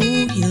in school.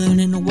 You're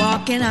learning to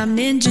walk and I'm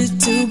ninja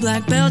too.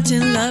 Black belt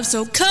in love,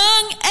 so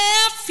Kung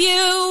F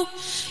you.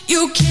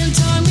 You can't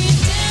talk me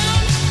down.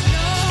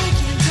 No, you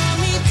can't talk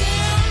me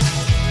down.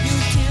 You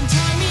can't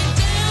talk me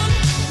down.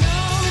 No,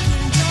 you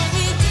can't talk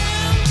me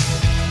down.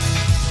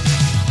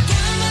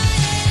 Got my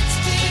head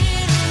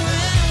spinning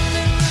around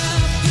and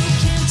round. You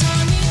can't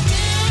talk me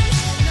down.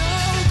 No,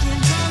 you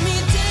can't talk me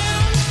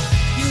down.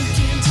 You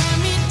can't talk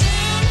me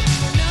down.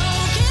 No,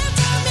 you can't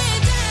talk me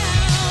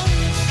down.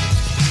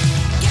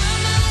 Got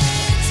my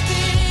head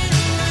spinning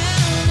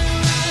around and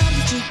round,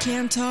 but you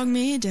can't talk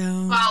me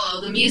down. Follow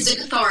the Music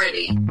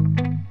Authority.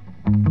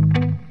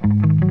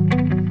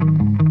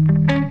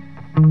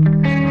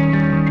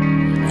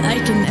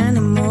 Like an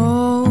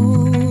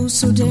animal,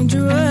 so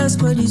dangerous,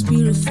 but he's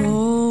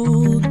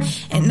beautiful.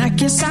 And I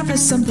can't stop for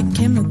something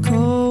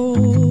chemical,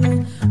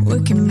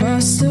 we're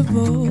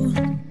combustible.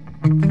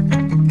 I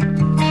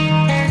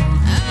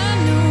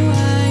know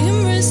I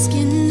am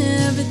risking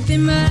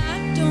everything, but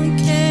I don't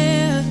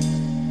care.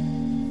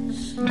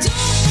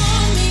 Don't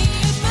call me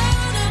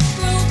about a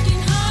broken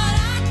heart.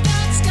 I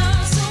got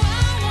scars, so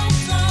I won't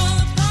fall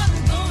apart.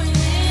 I'm going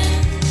in.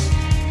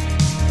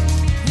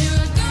 Here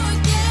I go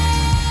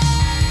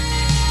again.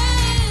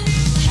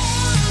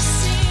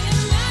 Kerosene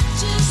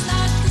matches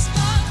like the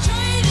spark,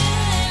 traded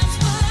hands,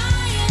 but I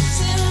ain't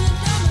telling it.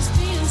 I must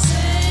be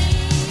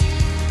insane.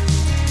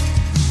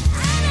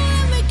 I know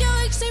I make you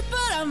excited,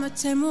 but I'm a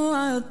tame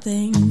wild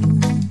thing.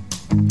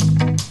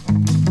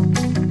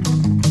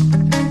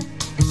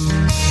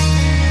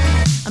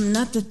 I'm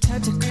not the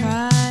type to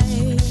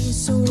cry,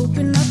 so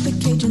open up the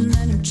cage and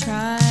let him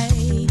try.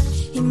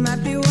 He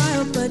might be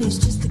wild, but he's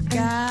just a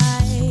guy.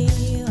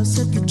 I'll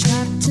set the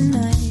trap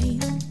tonight.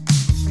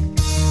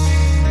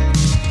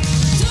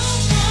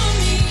 Don't call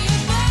me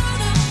about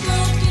a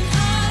broken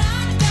heart.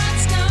 I got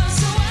scars,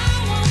 so I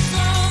won't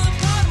fall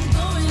apart. I'm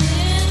going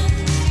in.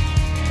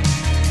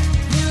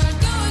 Here I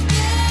go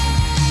again.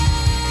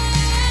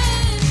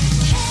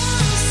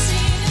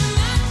 Kerosene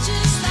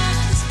matches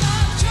like the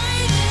spark,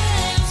 traded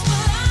hands,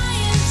 but I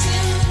ain't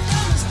telling it.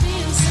 I must be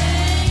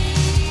insane.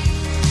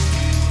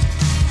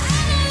 I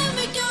know I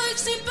make you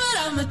excited, but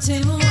I'm a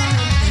table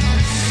wild thing.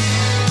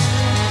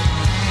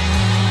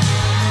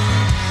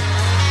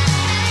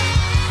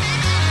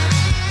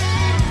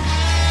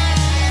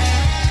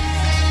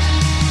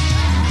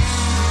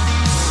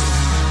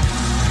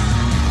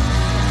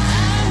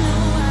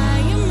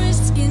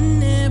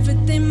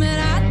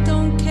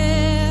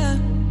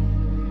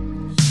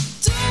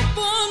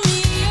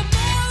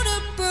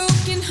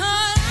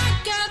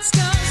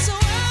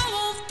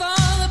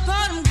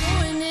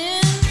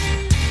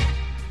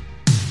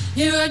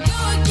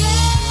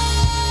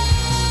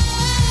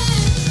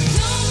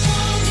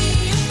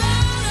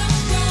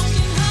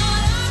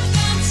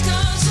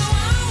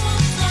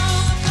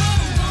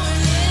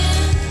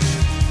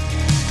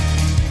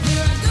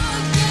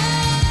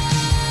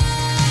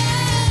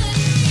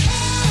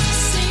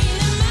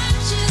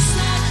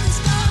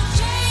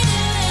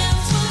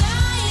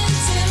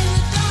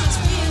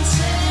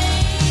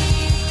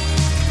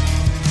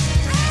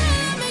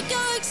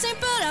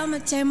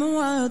 tame a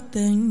wild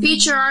thing.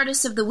 Feature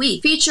Artist of the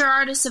Week. Feature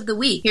Artist of the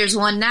Week. Here's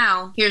one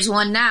now. Here's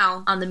one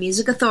now on the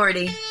Music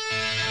Authority.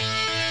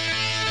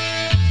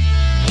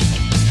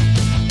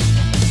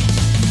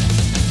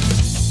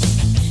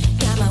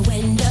 Got my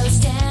windows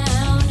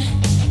down,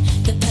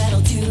 the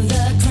pedal to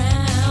the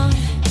ground.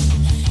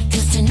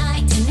 'Cause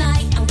tonight,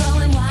 I'm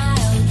going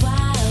wild,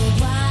 wild,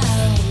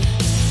 wild.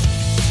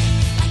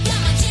 I got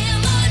my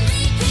jam on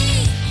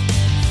repeat.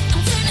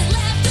 I'm turning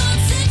left on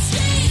 6th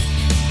Street.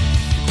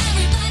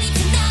 Everybody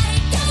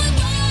tonight going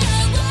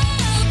wild,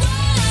 wild,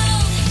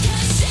 wild.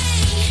 'Cause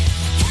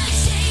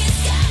she's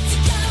got to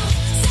go.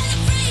 Set her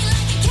free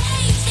like a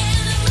caged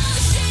animal.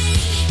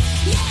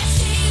 Yeah,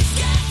 she's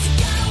got to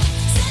go.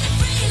 Set her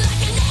free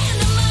like an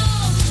animal.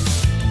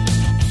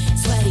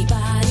 Sweaty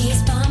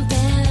bodies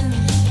pumping,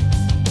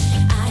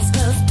 eyes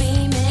closed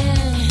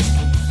beaming.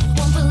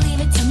 Won't believe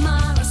it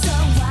tomorrow, so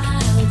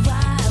wild,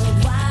 wild,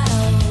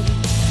 wild.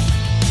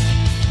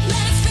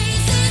 Let's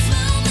freeze this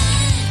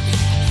moment.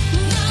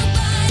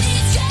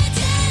 Nobody's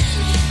judging.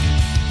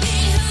 Be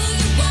who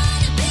you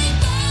wanna be,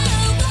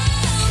 world,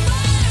 world,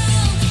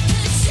 world.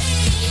 'Cause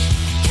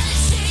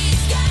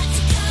she's got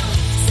to go.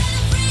 Set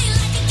her free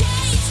like a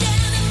caged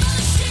animal.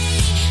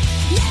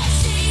 Yeah,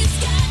 she's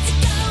got to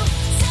go.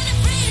 Set her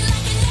free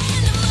like an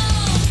animal.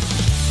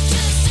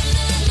 Just a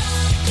little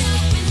locked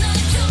open the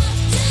door.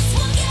 Just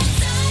walk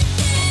outside,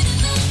 get in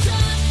the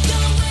car. Go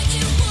where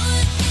you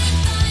want and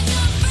find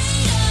your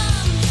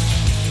freedom.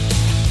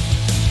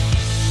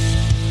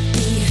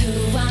 Be who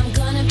I'm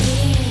gonna be.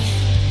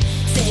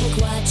 Think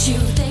what you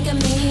think of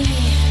me.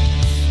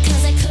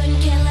 'Cause I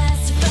couldn't care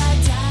less if I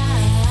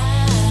died.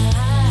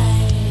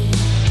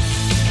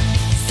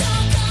 So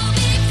call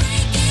me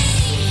freaky.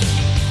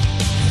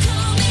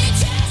 Call me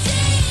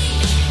Jessie.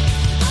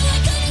 Oh, I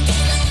couldn't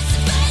care less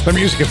if I The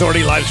Music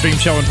Authority live stream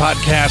show and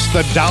podcast,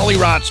 the Dolly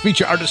Rots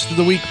Feature Artist of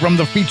the Week from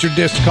the featured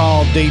disc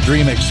called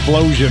Daydream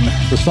Explosion.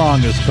 The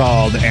song is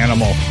called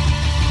Animal.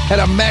 Had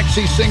a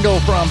maxi single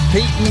from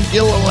Peyton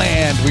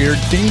Gilliland. We heard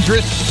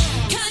Dangerous,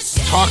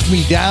 Talk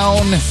Me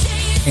Down,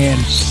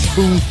 and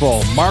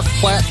Spoonful. Mark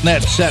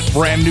Platnet set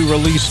brand new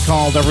release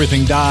called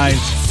Everything Dies.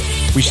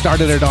 We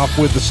started it off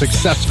with the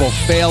Successful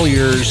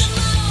Failures,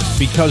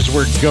 Because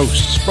We're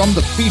Ghosts, from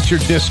the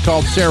featured disc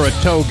called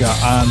Saratoga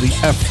on the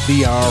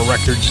FDR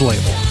Records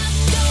label.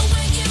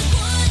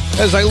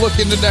 As I look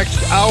into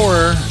next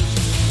hour,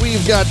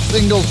 we've got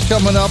singles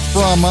coming up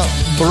from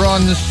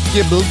Brun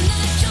Skibbled.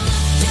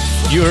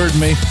 You heard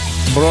me.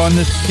 Brun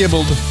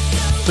Skibbled.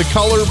 The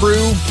Color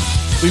Brew.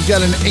 We've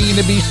got an A and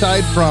a B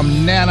side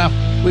from Nana.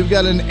 We've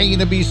got an A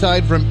and a B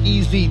side from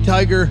Easy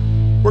Tiger.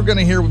 We're going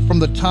to hear from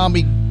the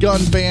Tommy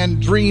Gun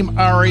Band, Dream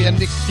Aria,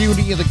 Nick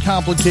Fury, and the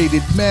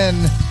Complicated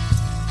Men,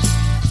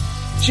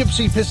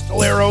 Gypsy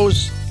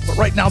Pistoleros, but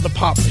right now the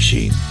Pop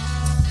Machine.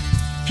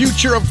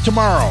 Future of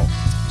Tomorrow,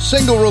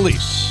 single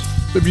release,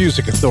 the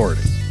Music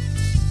Authority.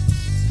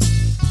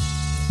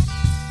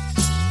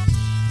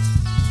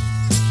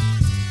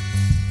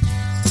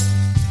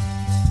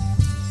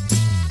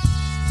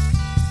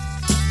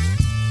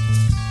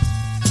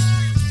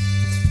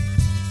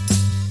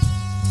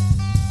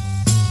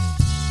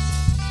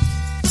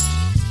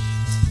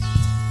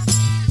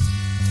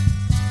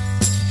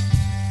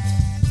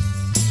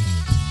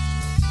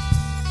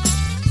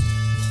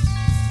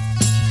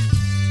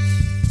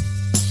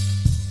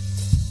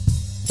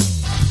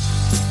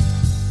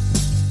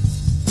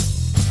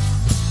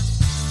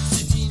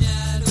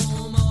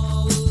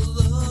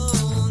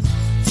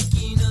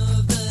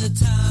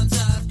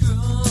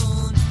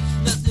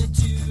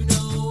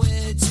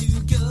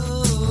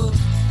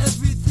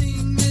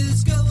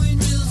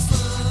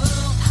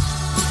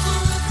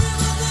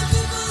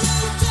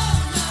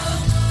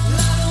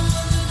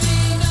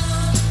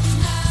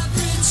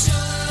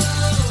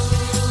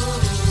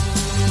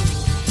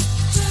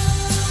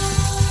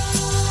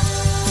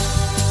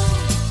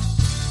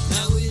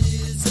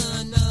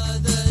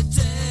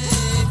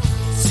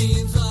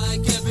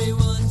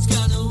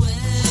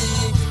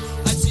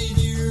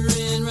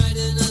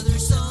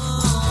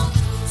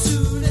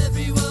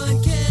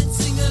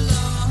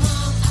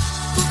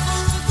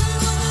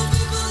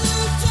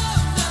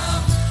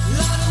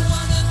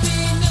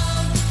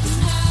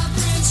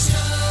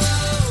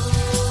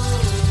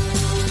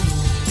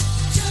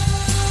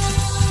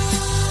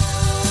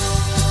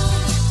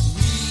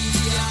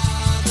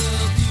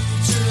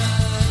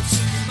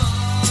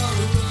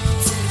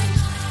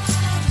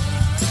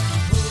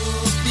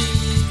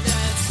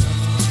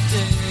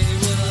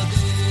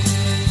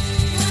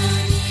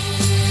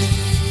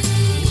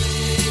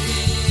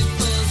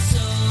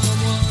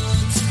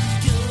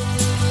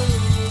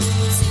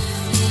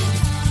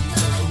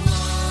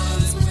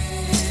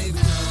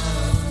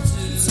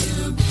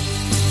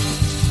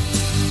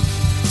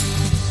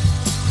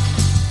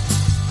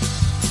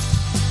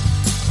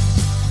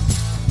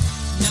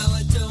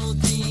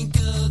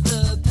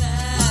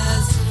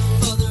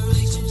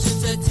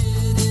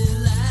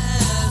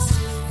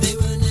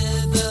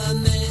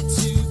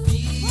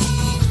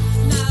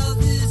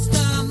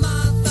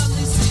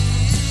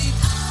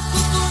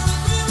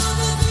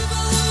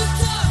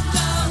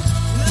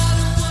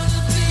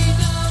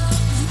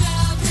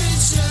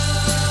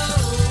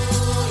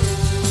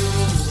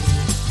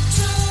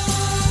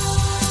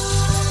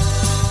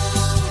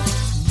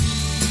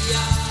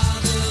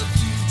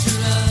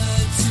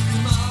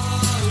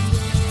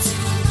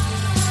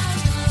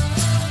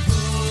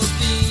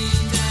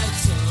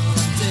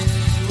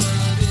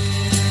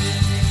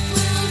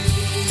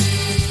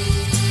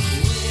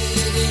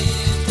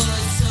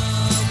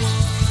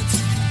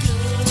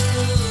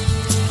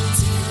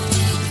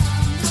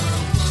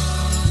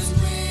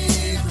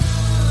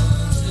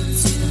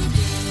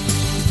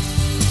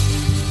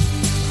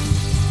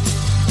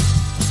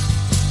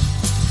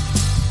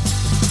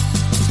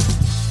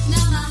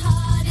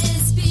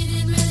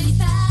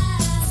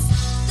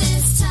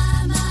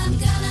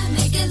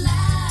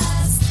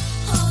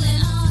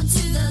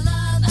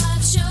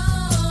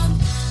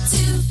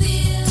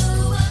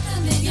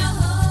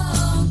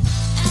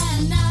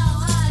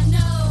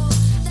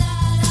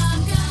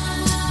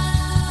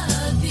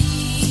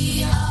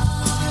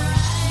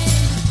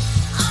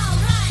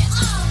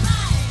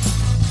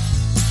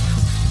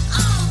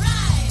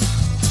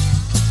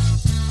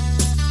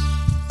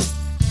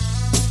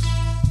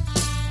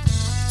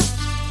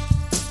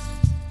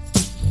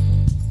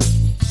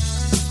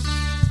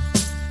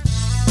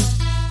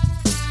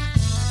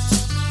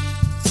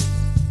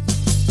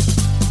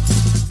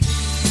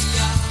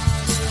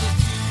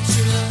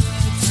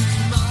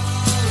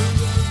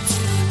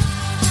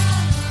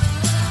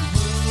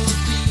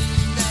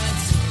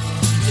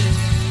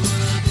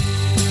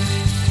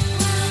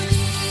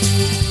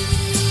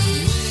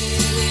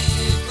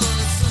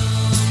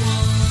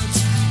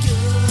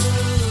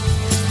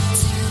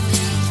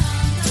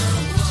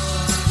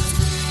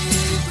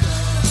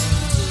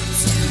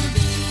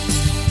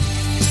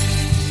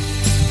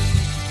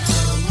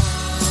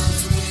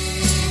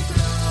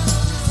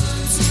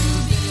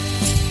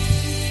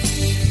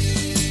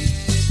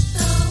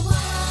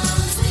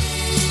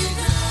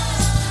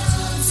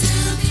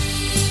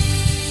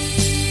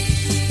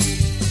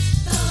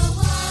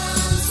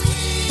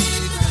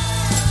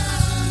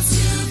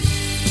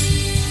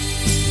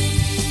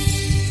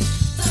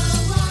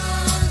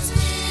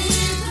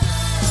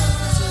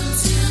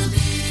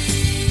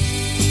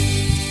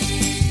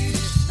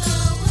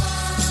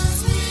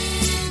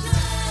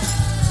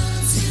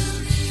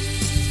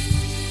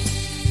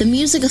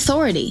 Music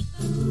Authority.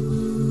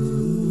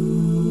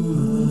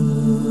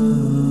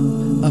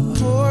 A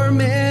poor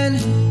man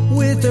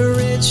with a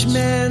rich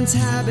man's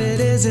habit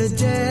is a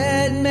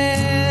dead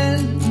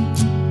man.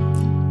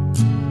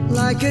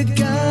 Like a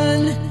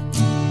gun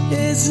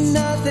is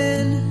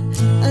nothing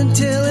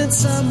until it's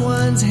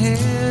someone's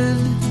hand.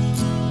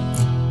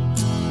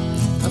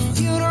 A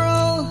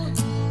funeral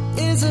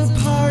is a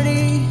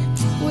party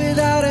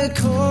without a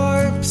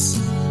corpse.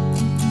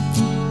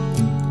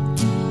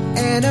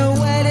 And a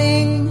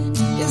wedding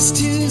is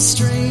two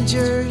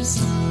strangers,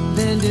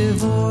 then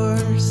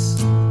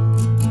divorce.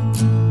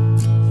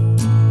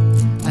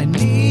 I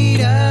need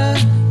a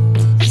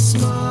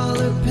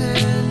smaller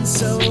pen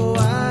so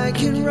I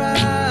can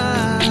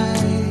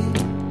write,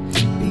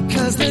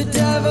 because the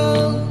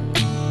devil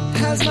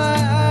has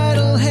my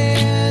idle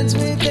hands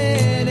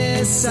within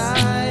his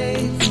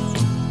sight.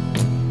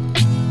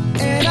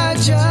 And I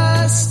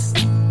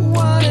just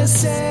wanna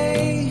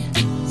say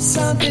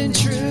something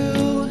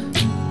true.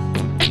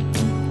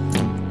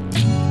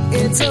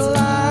 It's a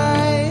lie.